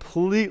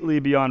 completely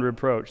beyond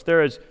reproach.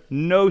 There is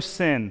no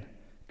sin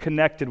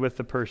connected with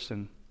the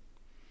person.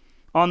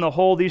 On the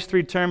whole, these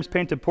three terms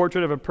paint a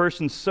portrait of a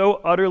person so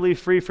utterly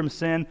free from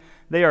sin,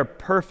 they are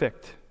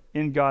perfect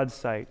in God's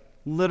sight.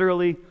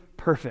 Literally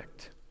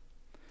perfect.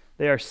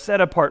 They are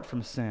set apart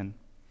from sin.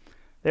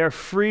 They are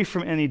free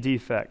from any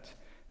defect.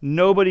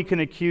 Nobody can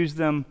accuse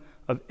them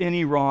of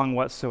any wrong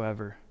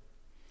whatsoever.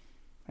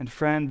 And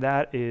friend,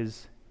 that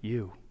is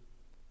you.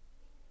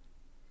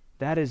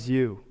 That is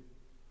you.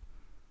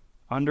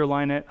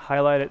 Underline it,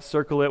 highlight it,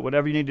 circle it,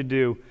 whatever you need to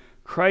do.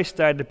 Christ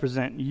died to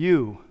present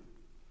you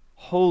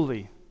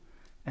holy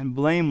and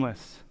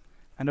blameless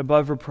and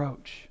above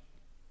reproach.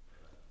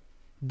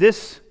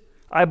 This,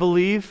 I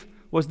believe,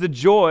 was the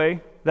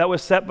joy that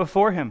was set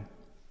before him.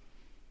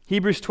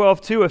 Hebrews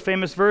 12:2, a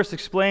famous verse,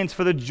 explains,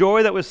 "For the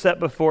joy that was set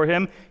before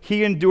him,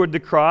 he endured the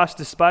cross,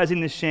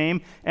 despising the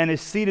shame, and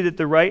is seated at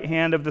the right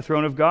hand of the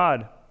throne of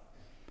God."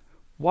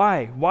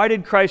 Why? Why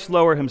did Christ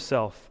lower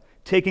himself,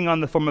 taking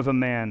on the form of a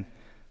man,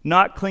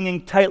 not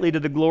clinging tightly to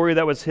the glory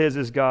that was his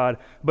as God,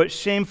 but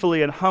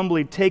shamefully and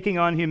humbly taking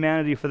on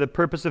humanity for the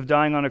purpose of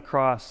dying on a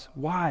cross?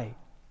 Why?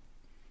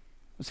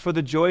 It's for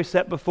the joy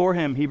set before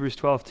him, Hebrews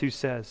 12:2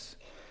 says.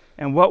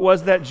 And what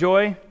was that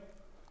joy?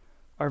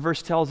 Our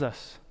verse tells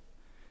us,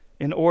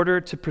 in order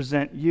to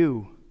present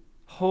you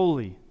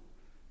holy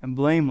and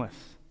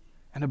blameless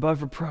and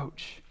above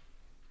reproach.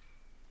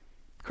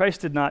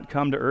 Christ did not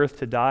come to earth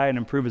to die and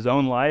improve his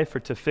own life or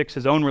to fix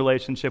his own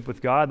relationship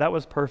with God. That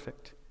was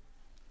perfect.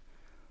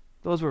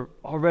 Those were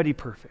already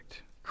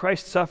perfect.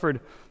 Christ suffered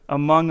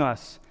among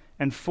us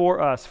and for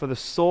us for the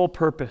sole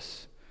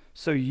purpose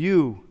so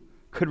you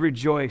could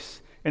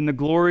rejoice in the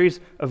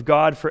glories of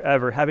God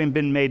forever, having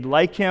been made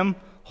like him,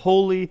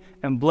 holy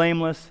and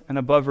blameless and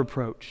above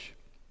reproach.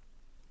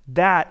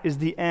 That is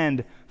the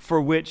end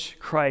for which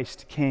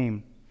Christ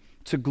came,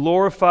 to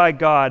glorify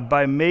God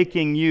by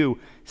making you,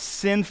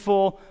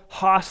 sinful,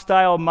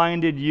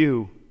 hostile-minded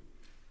you,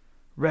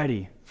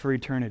 ready for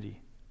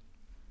eternity.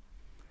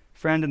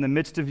 Friend, in the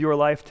midst of your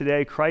life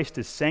today, Christ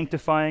is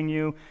sanctifying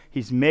you.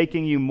 He's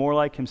making you more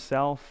like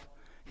himself.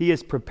 He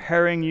is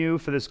preparing you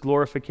for this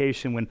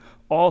glorification when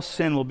all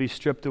sin will be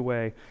stripped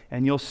away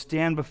and you'll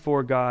stand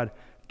before God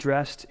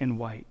dressed in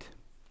white.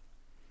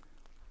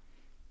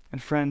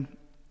 And friend,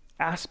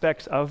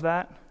 aspects of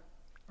that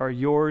are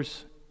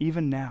yours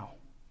even now,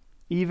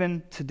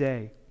 even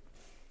today.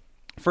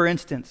 For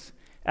instance,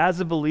 as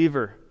a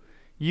believer,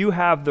 you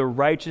have the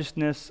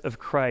righteousness of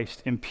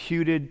Christ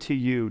imputed to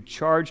you,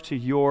 charged to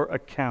your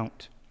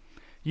account.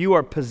 You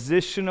are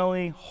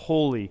positionally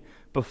holy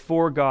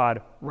before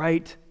God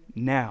right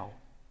now.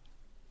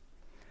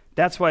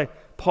 That's why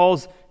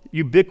Paul's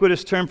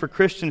ubiquitous term for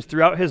Christians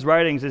throughout his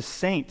writings is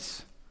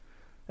saints.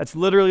 That's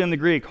literally in the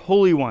Greek,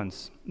 holy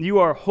ones. You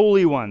are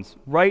holy ones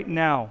right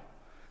now.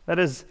 That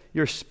is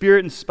your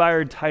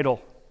Spirit-inspired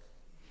title.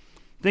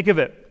 Think of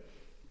it.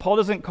 Paul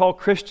doesn't call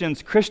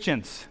Christians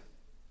Christians.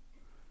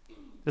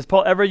 Does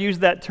Paul ever use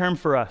that term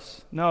for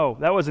us? No,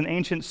 that was an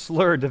ancient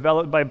slur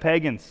developed by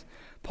pagans.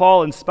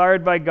 Paul,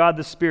 inspired by God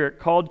the Spirit,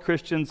 called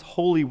Christians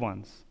holy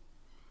ones.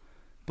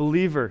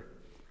 Believer,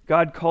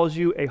 God calls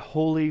you a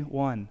holy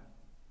one.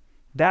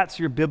 That's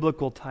your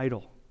biblical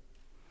title.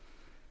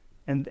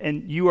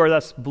 And you are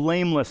thus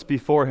blameless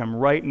before him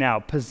right now.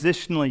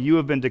 Positionally, you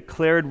have been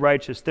declared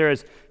righteous. There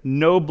is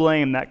no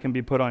blame that can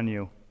be put on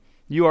you.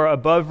 You are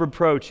above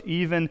reproach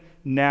even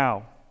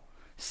now.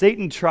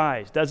 Satan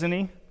tries, doesn't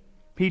he?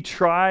 He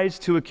tries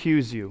to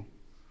accuse you.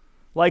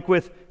 Like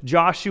with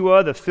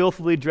Joshua, the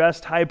filthily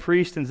dressed high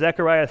priest in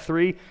Zechariah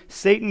 3,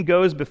 Satan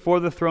goes before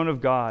the throne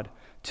of God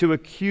to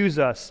accuse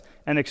us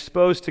and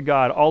expose to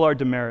God all our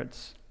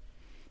demerits.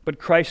 But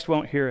Christ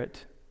won't hear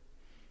it.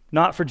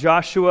 Not for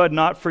Joshua,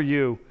 not for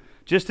you.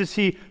 Just as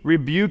he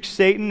rebuked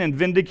Satan and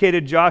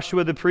vindicated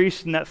Joshua the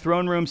priest in that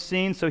throne room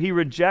scene, so he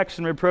rejects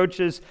and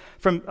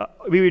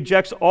he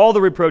rejects all the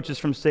reproaches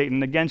from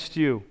Satan against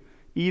you,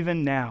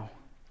 even now.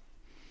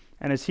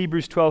 And as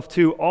Hebrews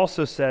 12:2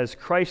 also says,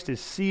 Christ is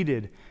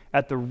seated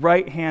at the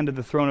right hand of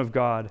the throne of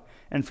God,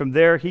 and from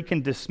there he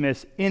can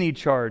dismiss any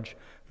charge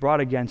brought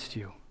against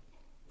you.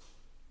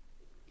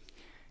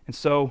 And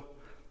so,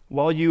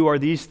 while you are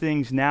these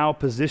things now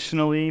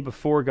positionally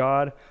before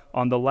God,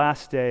 on the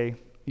last day,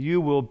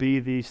 you will be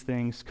these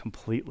things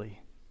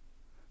completely.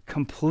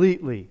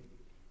 Completely.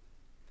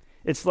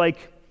 It's like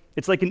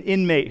an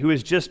inmate who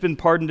has just been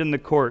pardoned in the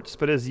courts,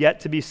 but is yet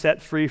to be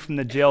set free from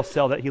the jail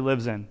cell that he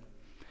lives in.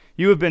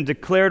 You have been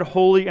declared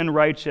holy and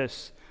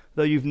righteous,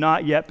 though you've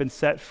not yet been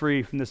set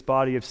free from this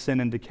body of sin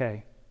and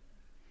decay.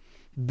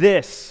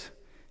 This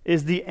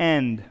is the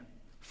end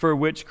for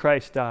which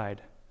Christ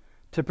died,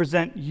 to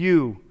present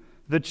you,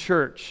 the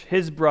church,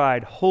 his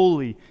bride,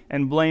 holy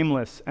and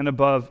blameless and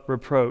above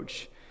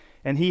reproach.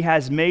 And he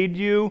has made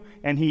you,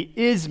 and he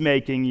is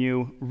making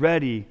you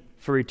ready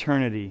for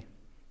eternity,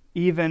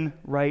 even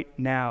right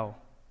now.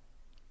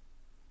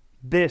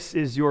 This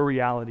is your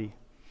reality.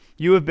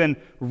 You have been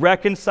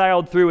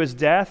reconciled through his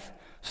death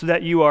so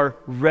that you are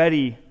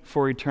ready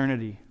for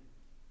eternity.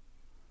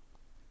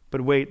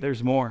 But wait,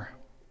 there's more.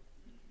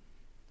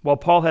 While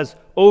Paul has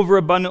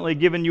overabundantly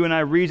given you and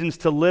I reasons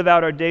to live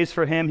out our days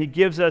for him, he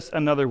gives us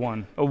another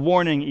one, a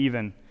warning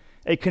even,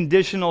 a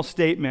conditional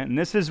statement. And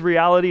this is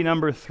reality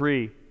number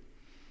 3.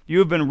 You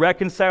have been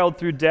reconciled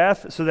through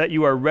death so that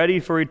you are ready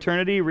for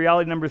eternity.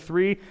 Reality number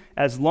 3,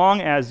 as long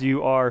as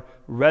you are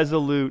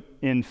resolute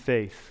in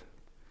faith.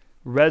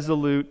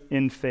 Resolute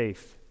in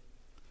faith.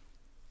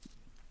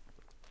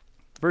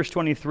 Verse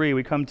 23,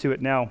 we come to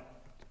it now.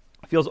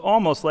 It feels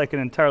almost like an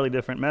entirely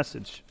different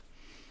message.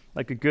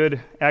 Like a good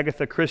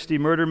Agatha Christie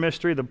murder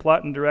mystery, the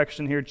plot and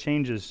direction here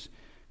changes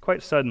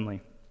quite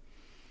suddenly.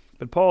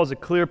 But Paul has a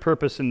clear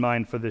purpose in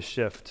mind for this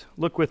shift.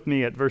 Look with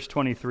me at verse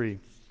 23.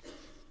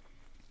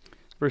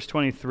 Verse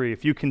 23,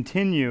 if you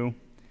continue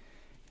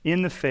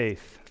in the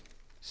faith,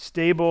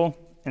 stable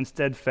and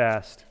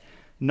steadfast,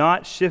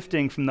 not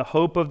shifting from the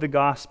hope of the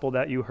gospel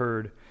that you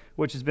heard,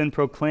 which has been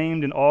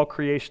proclaimed in all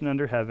creation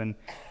under heaven,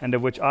 and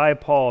of which I,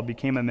 Paul,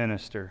 became a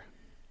minister.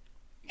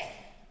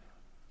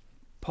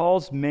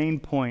 Paul's main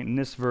point in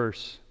this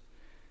verse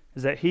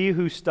is that he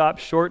who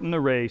stops short in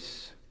the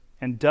race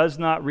and does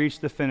not reach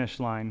the finish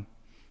line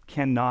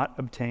cannot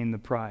obtain the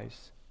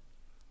prize.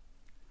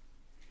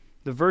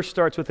 The verse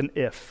starts with an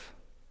if.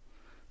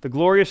 The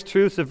glorious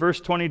truths of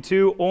verse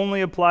 22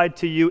 only applied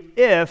to you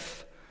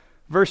if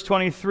verse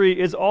 23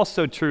 is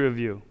also true of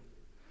you.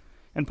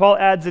 And Paul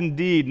adds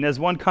indeed, and as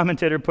one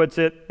commentator puts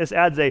it, this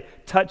adds a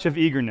touch of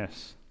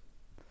eagerness.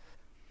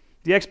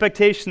 The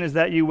expectation is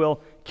that you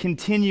will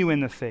continue in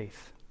the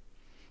faith.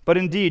 But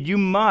indeed, you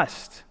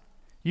must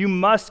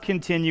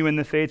continue in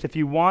the faith if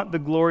you want the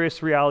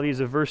glorious realities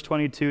of verse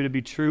 22 to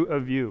be true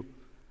of you.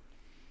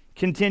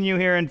 Continue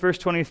here in verse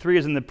 23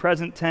 is in the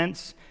present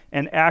tense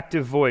and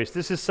active voice.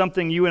 This is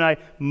something you and I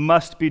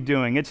must be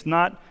doing. It's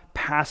not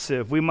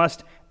passive. We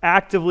must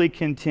actively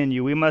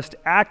continue. We must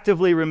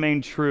actively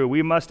remain true.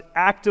 We must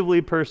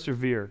actively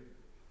persevere.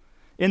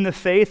 In the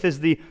faith is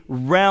the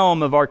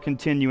realm of our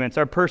continuance,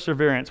 our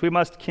perseverance. We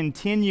must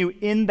continue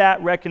in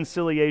that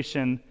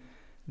reconciliation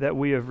that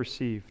we have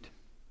received.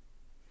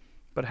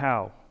 But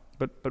how?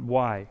 But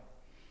why?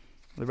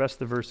 The rest of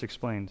the verse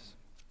explains.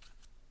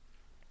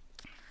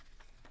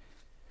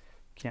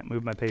 Can't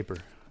move my paper.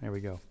 There we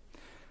go.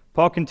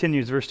 Paul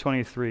continues, verse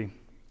 23,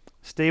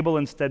 stable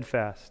and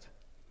steadfast,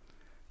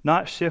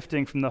 not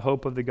shifting from the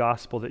hope of the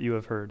gospel that you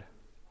have heard.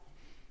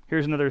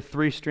 Here's another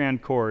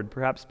three-strand cord,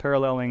 perhaps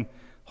paralleling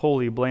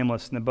holy,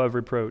 blameless, and above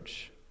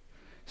reproach.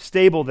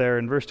 Stable there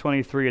in verse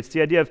 23, it's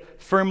the idea of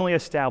firmly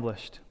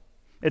established.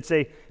 It's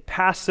a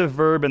passive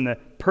verb in the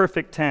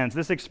perfect tense.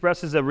 This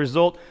expresses a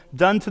result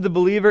done to the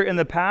believer in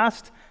the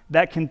past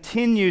that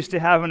continues to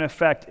have an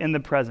effect in the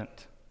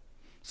present.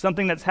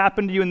 Something that's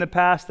happened to you in the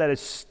past that is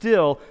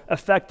still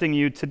affecting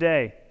you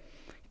today.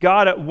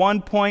 God at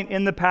one point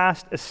in the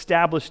past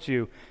established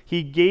you.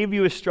 He gave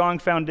you a strong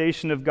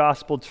foundation of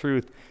gospel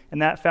truth,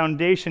 and that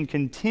foundation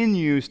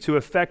continues to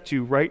affect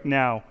you right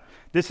now.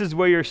 This is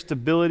where your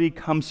stability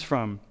comes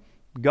from,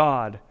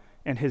 God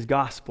and His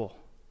gospel.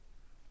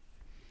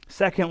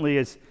 Secondly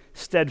is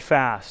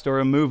steadfast or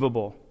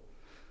immovable.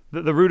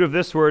 The root of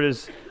this word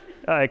is,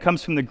 it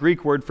comes from the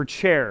Greek word for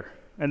chair.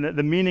 And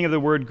the meaning of the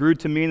word grew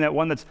to mean that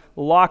one that's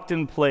locked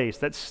in place,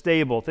 that's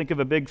stable. Think of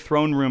a big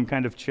throne room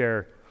kind of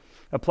chair.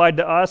 Applied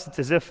to us, it's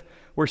as if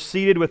we're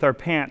seated with our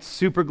pants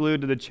super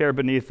glued to the chair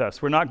beneath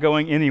us. We're not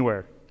going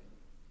anywhere.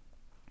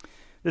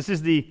 This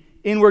is the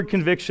inward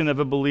conviction of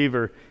a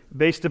believer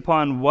based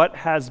upon what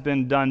has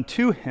been done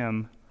to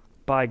him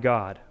by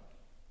God.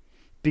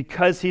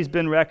 Because he's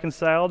been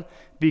reconciled,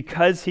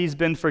 because he's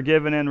been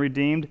forgiven and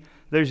redeemed,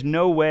 there's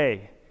no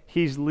way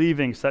he's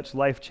leaving such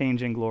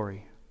life-changing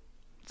glory.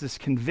 It's this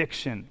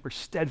conviction. We're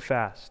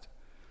steadfast.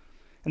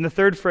 And the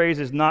third phrase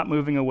is not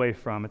moving away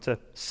from. It's a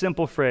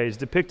simple phrase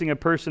depicting a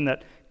person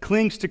that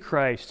clings to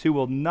Christ, who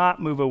will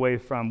not move away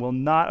from, will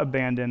not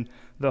abandon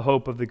the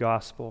hope of the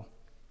gospel.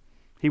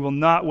 He will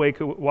not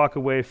walk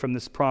away from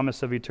this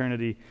promise of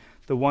eternity,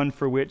 the one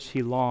for which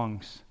he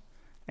longs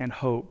and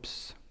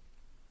hopes.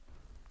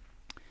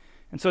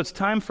 And so it's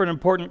time for an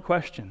important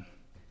question.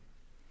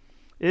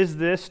 Is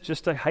this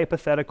just a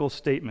hypothetical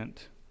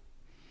statement?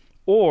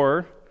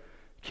 Or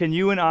can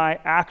you and I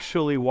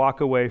actually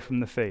walk away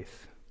from the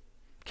faith?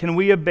 Can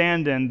we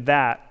abandon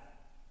that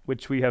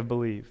which we have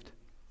believed?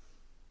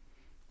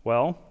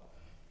 Well,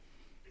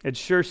 it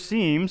sure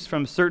seems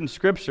from certain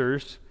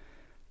scriptures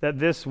that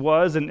this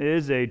was and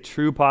is a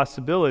true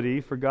possibility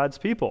for God's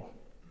people.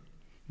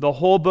 The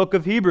whole book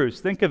of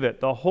Hebrews, think of it,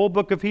 the whole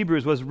book of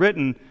Hebrews was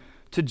written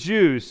to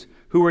Jews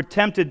who were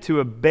tempted to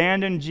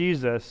abandon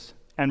Jesus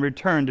and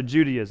return to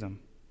Judaism.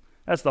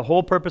 That's the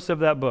whole purpose of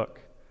that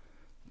book.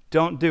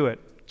 Don't do it.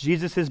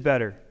 Jesus is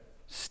better.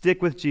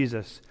 Stick with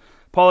Jesus.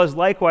 Paul is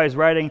likewise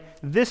writing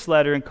this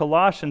letter in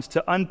Colossians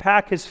to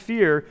unpack his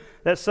fear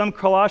that some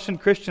Colossian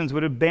Christians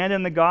would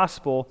abandon the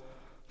gospel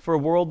for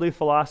worldly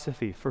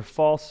philosophy, for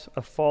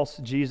a false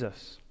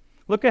Jesus.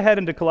 Look ahead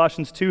into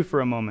Colossians 2 for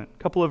a moment.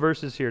 A couple of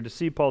verses here to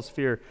see Paul's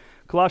fear.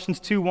 Colossians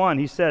 2:1,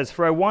 he says,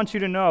 "For I want you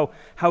to know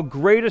how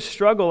great a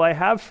struggle I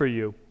have for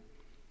you."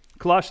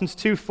 Colossians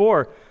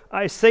 2:4,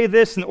 "I say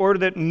this in order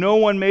that no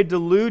one may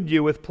delude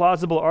you with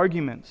plausible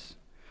arguments."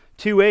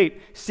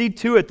 2:8, "See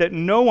to it that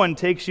no one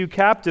takes you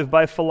captive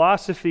by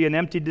philosophy and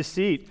empty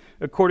deceit,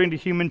 according to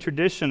human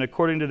tradition,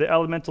 according to the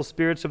elemental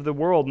spirits of the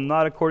world, and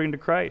not according to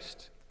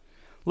Christ."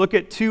 Look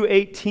at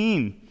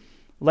 2:18,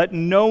 "Let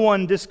no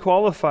one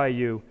disqualify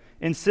you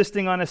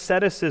insisting on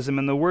asceticism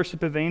and the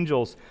worship of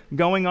angels,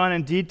 going on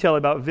in detail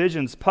about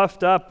visions,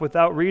 puffed up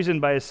without reason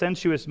by a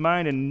sensuous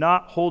mind, and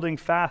not holding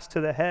fast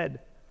to the head.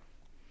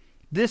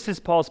 This is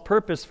Paul's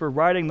purpose for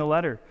writing the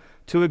letter,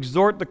 to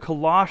exhort the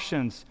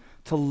Colossians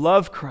to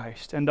love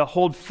Christ and to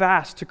hold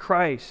fast to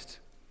Christ.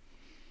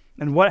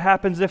 And what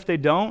happens if they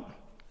don't?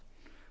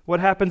 What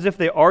happens if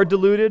they are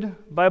deluded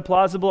by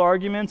plausible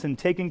arguments and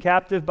taken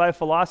captive by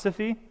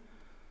philosophy?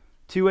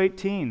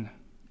 2:18,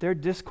 they're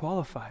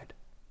disqualified.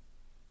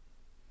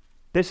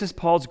 This is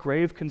Paul's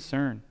grave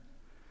concern.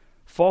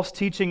 False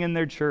teaching in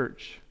their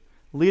church,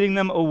 leading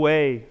them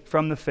away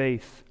from the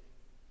faith.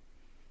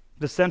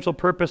 The central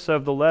purpose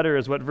of the letter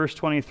is what verse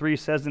 23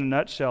 says in a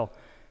nutshell.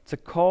 It's a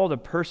call to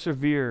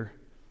persevere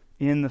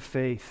in the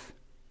faith.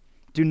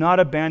 Do not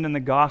abandon the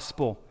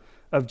gospel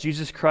of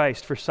Jesus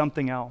Christ for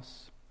something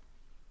else.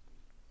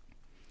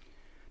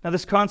 Now,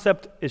 this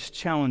concept is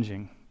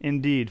challenging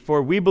indeed,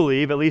 for we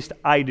believe, at least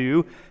I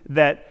do,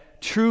 that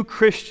the true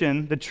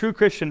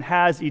Christian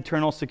has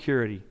eternal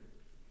security.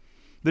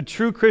 The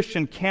true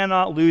Christian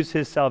cannot lose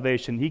his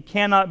salvation. He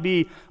cannot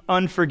be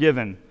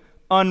unforgiven,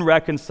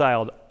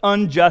 unreconciled,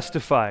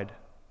 unjustified.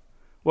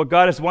 What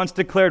God has once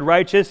declared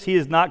righteous, he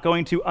is not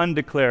going to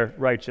undeclare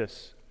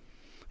righteous.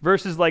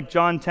 Verses like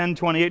John 10,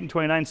 28 and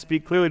 29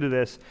 speak clearly to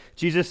this.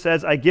 Jesus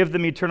says, I give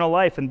them eternal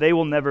life, and they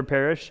will never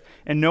perish,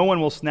 and no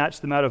one will snatch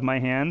them out of my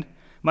hand.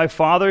 My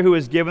Father who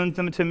has given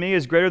them to me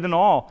is greater than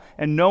all,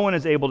 and no one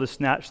is able to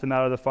snatch them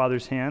out of the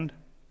Father's hand.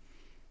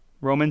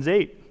 Romans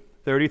 8,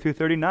 30 through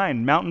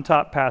 39,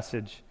 mountaintop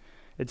passage.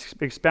 It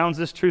expounds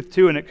this truth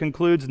too, and it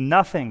concludes,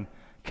 nothing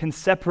can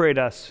separate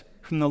us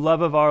from the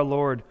love of our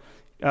Lord,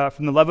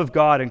 from the love of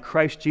God in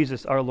Christ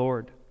Jesus our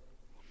Lord.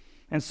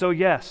 And so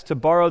yes, to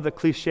borrow the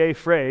cliche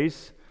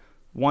phrase,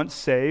 once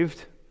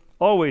saved,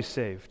 always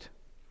saved.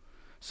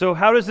 So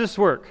how does this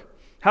work?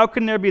 How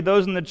can there be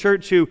those in the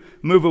church who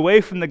move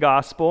away from the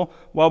gospel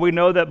while we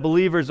know that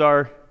believers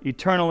are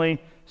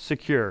eternally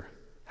secure?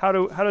 How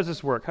does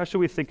this work? How should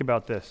we think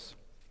about this?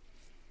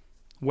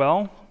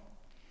 Well,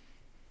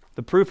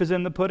 the proof is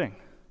in the pudding.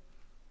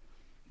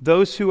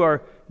 Those who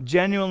are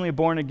genuinely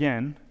born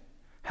again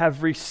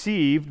have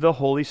received the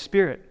Holy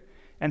Spirit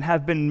and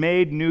have been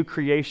made new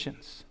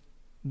creations.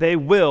 They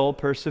will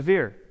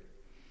persevere.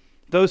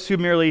 Those who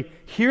merely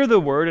hear the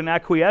word and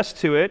acquiesce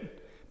to it,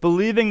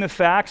 believing the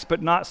facts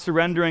but not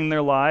surrendering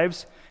their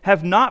lives,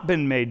 have not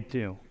been made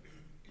new.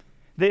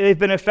 They've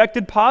been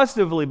affected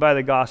positively by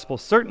the gospel,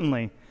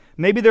 certainly.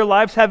 Maybe their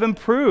lives have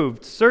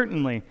improved,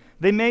 certainly.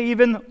 They may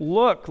even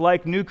look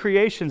like new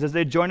creations as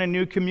they join a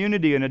new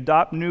community and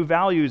adopt new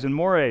values and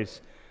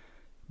mores.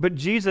 But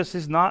Jesus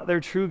is not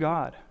their true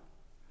God.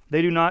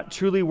 They do not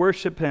truly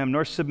worship him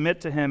nor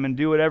submit to him and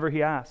do whatever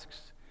he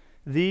asks.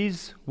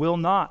 These will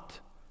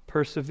not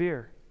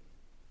persevere.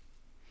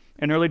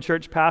 An early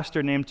church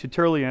pastor named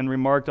Tertullian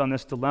remarked on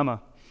this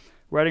dilemma.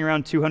 Writing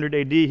around 200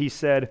 AD, he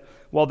said,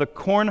 while the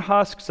corn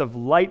husks of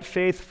light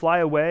faith fly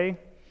away,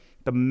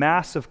 the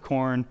mass of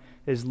corn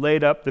is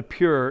laid up the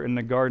pure in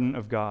the garden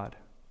of God.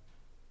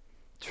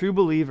 True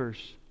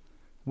believers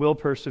will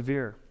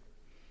persevere.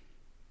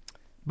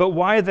 But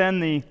why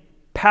then the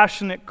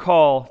passionate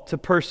call to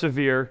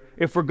persevere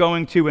if we're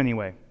going to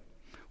anyway?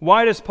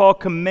 Why does Paul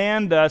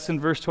command us in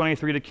verse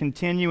 23 to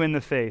continue in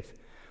the faith?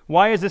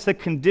 Why is this a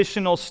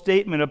conditional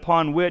statement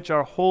upon which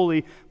our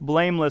holy,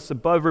 blameless,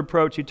 above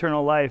reproach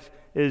eternal life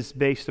is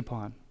based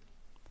upon?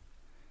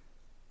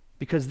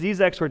 Because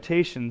these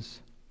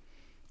exhortations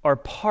are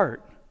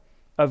part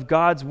of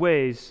God's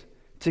ways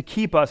to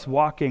keep us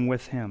walking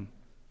with him.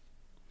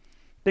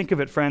 Think of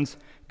it, friends.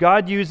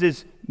 God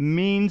uses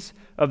means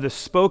of the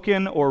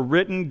spoken or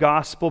written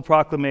gospel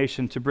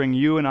proclamation to bring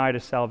you and I to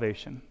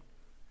salvation.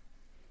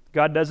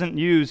 God doesn't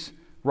use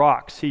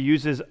rocks. He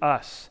uses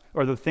us,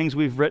 or the things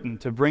we've written,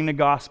 to bring the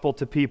gospel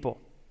to people.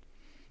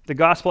 The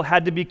gospel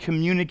had to be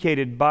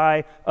communicated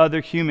by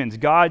other humans.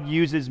 God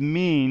uses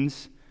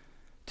means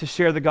to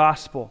share the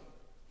gospel.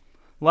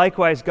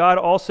 Likewise, God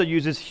also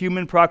uses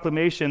human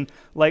proclamation,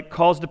 like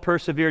calls to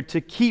persevere, to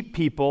keep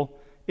people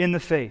in the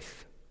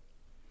faith.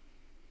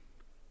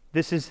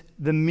 This is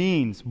the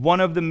means, one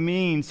of the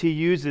means he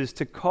uses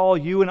to call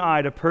you and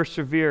I to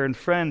persevere. And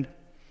friend,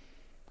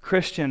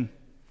 Christian,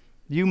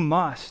 you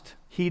must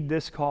heed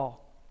this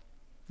call.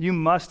 You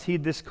must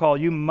heed this call.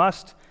 You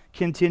must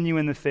continue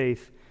in the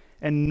faith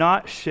and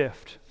not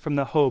shift from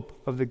the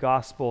hope of the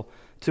gospel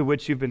to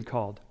which you've been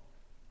called.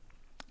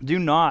 Do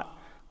not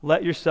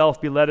let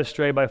yourself be led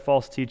astray by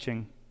false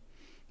teaching.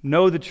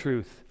 Know the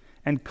truth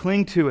and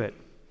cling to it.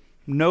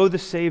 Know the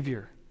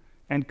Savior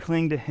and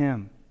cling to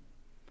him.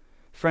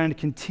 Friend,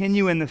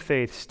 continue in the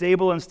faith,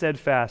 stable and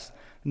steadfast,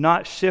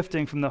 not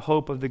shifting from the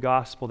hope of the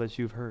gospel that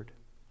you've heard.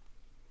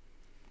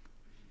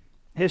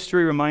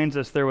 History reminds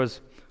us there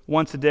was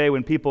once a day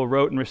when people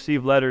wrote and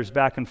received letters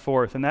back and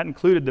forth, and that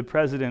included the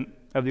President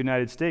of the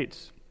United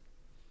States.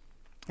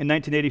 In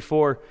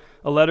 1984,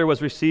 a letter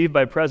was received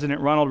by President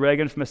Ronald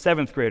Reagan from a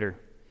 7th grader.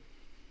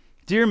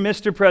 Dear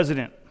Mr.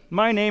 President,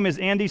 my name is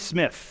Andy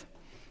Smith.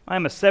 I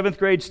am a 7th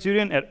grade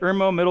student at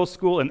Irmo Middle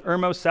School in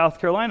Irmo, South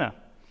Carolina.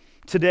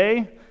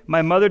 Today,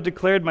 my mother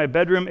declared my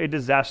bedroom a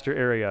disaster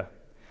area.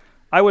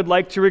 I would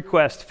like to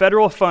request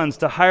federal funds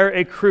to hire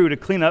a crew to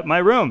clean up my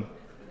room.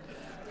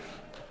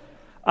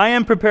 I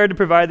am prepared to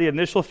provide the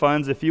initial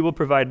funds if you will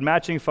provide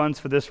matching funds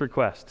for this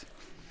request.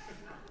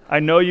 I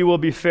know you will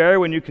be fair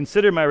when you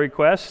consider my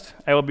request.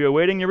 I will be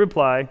awaiting your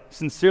reply.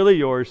 Sincerely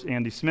yours,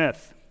 Andy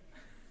Smith.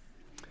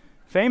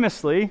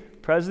 Famously,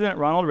 President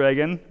Ronald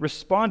Reagan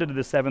responded to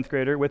the seventh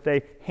grader with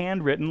a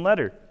handwritten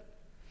letter.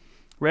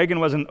 Reagan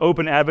was an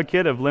open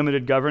advocate of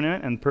limited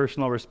government and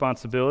personal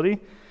responsibility,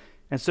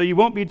 and so you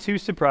won't be too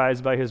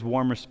surprised by his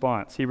warm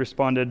response. He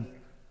responded,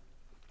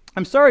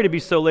 I'm sorry to be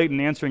so late in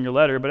answering your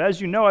letter, but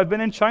as you know, I've been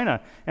in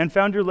China and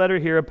found your letter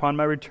here upon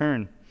my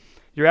return.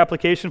 Your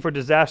application for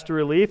disaster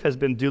relief has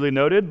been duly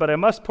noted, but I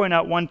must point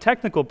out one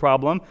technical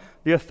problem.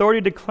 The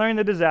authority declaring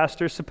the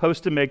disaster is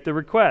supposed to make the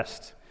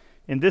request.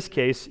 In this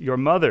case, your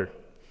mother.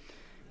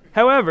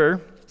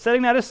 However,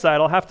 setting that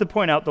aside, I'll have to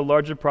point out the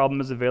larger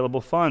problem is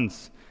available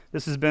funds.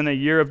 This has been a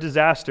year of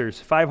disasters,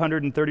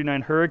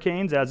 539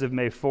 hurricanes as of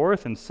May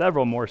 4th and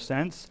several more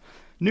since,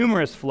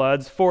 numerous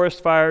floods,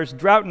 forest fires,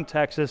 drought in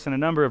Texas, and a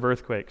number of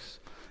earthquakes.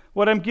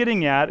 What I'm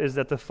getting at is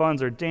that the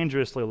funds are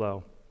dangerously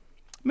low.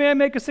 May I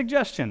make a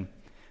suggestion?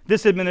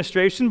 This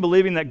administration,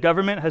 believing that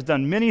government has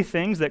done many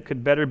things that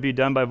could better be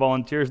done by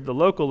volunteers at the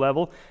local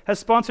level, has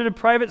sponsored a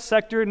private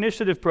sector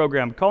initiative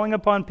program calling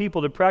upon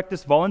people to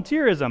practice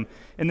volunteerism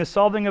in the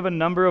solving of a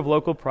number of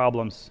local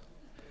problems.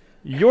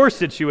 Your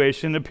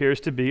situation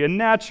appears to be a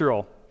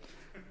natural.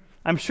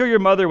 I'm sure your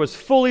mother was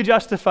fully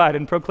justified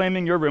in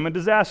proclaiming your room a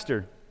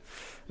disaster.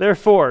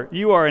 Therefore,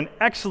 you are in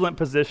excellent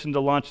position to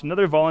launch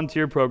another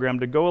volunteer program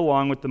to go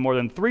along with the more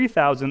than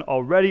 3,000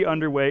 already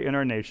underway in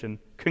our nation.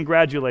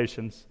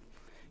 Congratulations.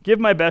 Give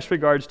my best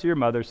regards to your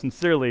mother.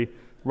 Sincerely,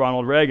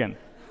 Ronald Reagan.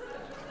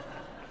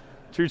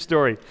 True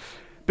story.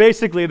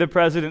 Basically, the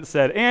president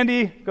said,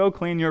 Andy, go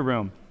clean your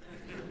room.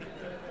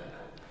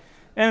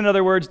 And in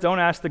other words, don't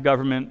ask the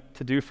government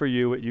to do for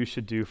you what you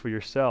should do for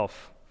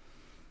yourself.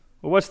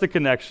 Well, what's the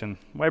connection?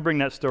 Why bring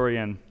that story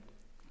in?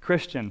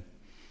 Christian,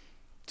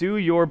 do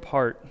your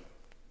part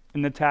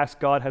in the task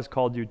God has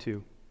called you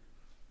to.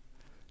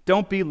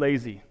 Don't be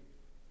lazy.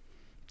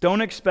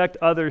 Don't expect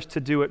others to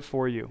do it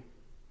for you.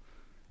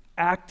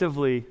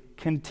 Actively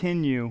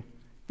continue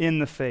in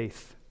the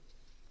faith.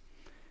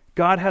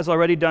 God has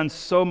already done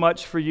so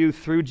much for you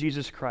through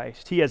Jesus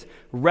Christ. He has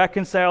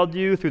reconciled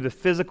you through the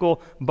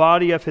physical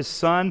body of his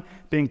Son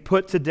being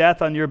put to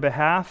death on your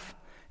behalf.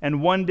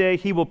 And one day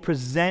he will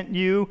present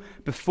you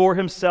before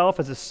himself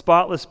as a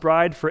spotless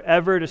bride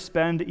forever to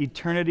spend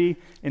eternity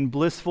in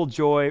blissful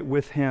joy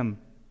with him.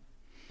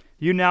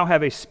 You now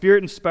have a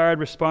Spirit-inspired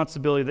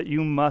responsibility that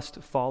you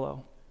must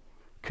follow.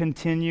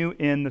 Continue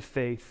in the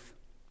faith.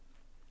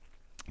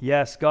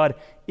 Yes, God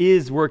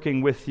is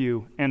working with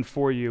you and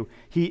for you.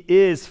 He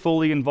is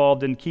fully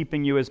involved in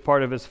keeping you as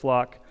part of his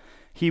flock.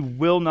 He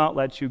will not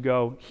let you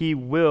go. He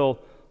will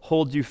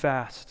hold you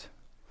fast.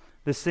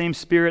 The same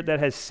Spirit that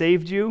has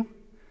saved you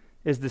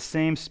is the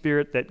same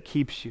Spirit that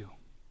keeps you.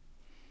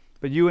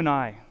 But you and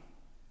I,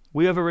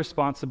 we have a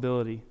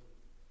responsibility.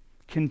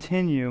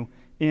 Continue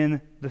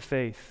in the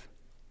faith.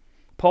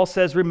 Paul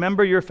says,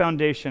 remember your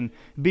foundation.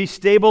 Be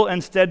stable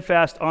and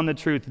steadfast on the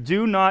truth.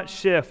 Do not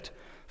shift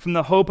from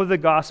the hope of the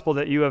gospel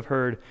that you have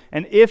heard.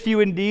 And if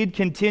you indeed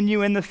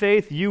continue in the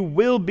faith, you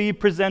will be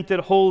presented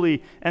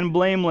holy and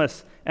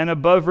blameless and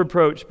above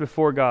reproach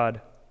before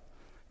God.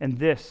 And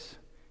this,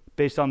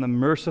 based on the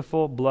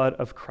merciful blood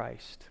of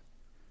Christ,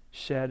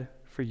 shed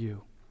for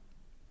you.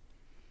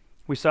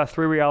 We saw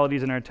three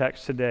realities in our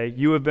text today.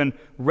 You have been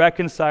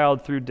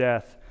reconciled through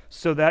death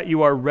so that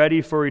you are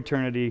ready for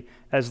eternity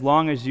as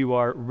long as you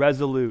are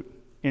resolute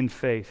in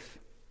faith.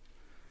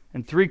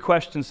 And three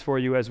questions for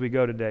you as we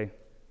go today.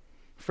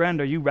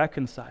 Friend, are you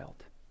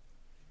reconciled?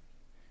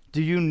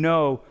 Do you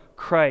know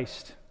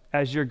Christ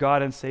as your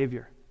God and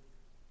Savior?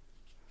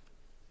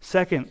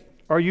 Second,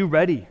 are you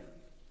ready?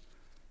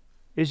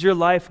 Is your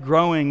life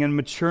growing and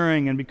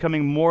maturing and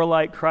becoming more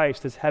like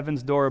Christ as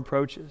heaven's door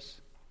approaches?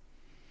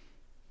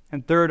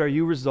 And third, are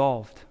you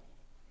resolved?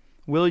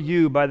 Will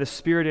you, by the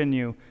Spirit in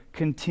you,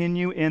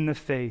 continue in the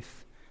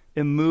faith,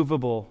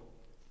 immovable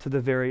to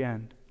the very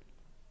end?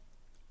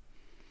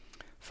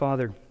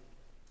 Father,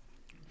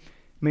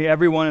 may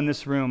everyone in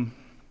this room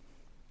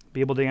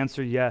be able to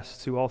answer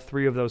yes to all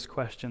three of those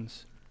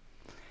questions.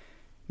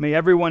 May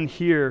everyone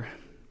here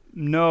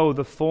know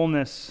the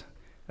fullness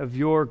of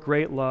your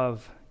great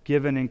love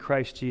given in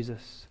Christ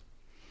Jesus.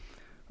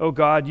 Oh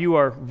God, you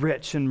are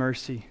rich in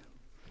mercy.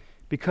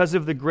 Because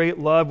of the great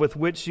love with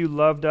which you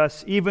loved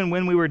us, even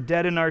when we were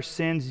dead in our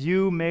sins,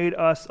 you made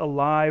us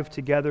alive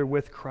together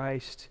with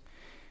Christ.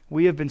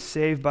 We have been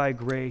saved by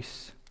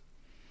grace.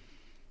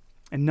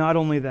 And not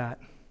only that,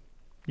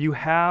 you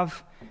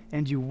have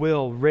and you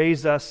will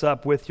raise us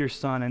up with your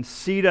Son and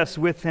seat us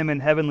with him in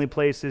heavenly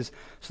places,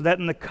 so that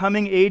in the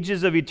coming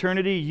ages of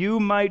eternity you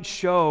might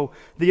show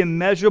the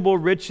immeasurable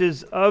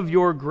riches of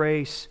your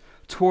grace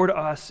toward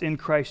us in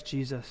Christ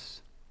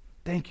Jesus.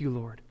 Thank you,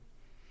 Lord.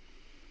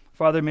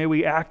 Father, may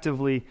we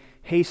actively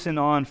hasten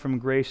on from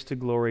grace to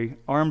glory,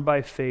 armed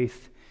by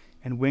faith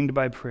and winged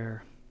by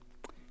prayer.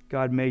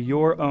 God, may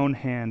your own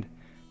hand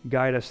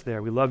guide us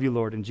there. We love you,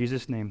 Lord. In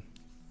Jesus' name,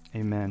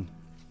 amen.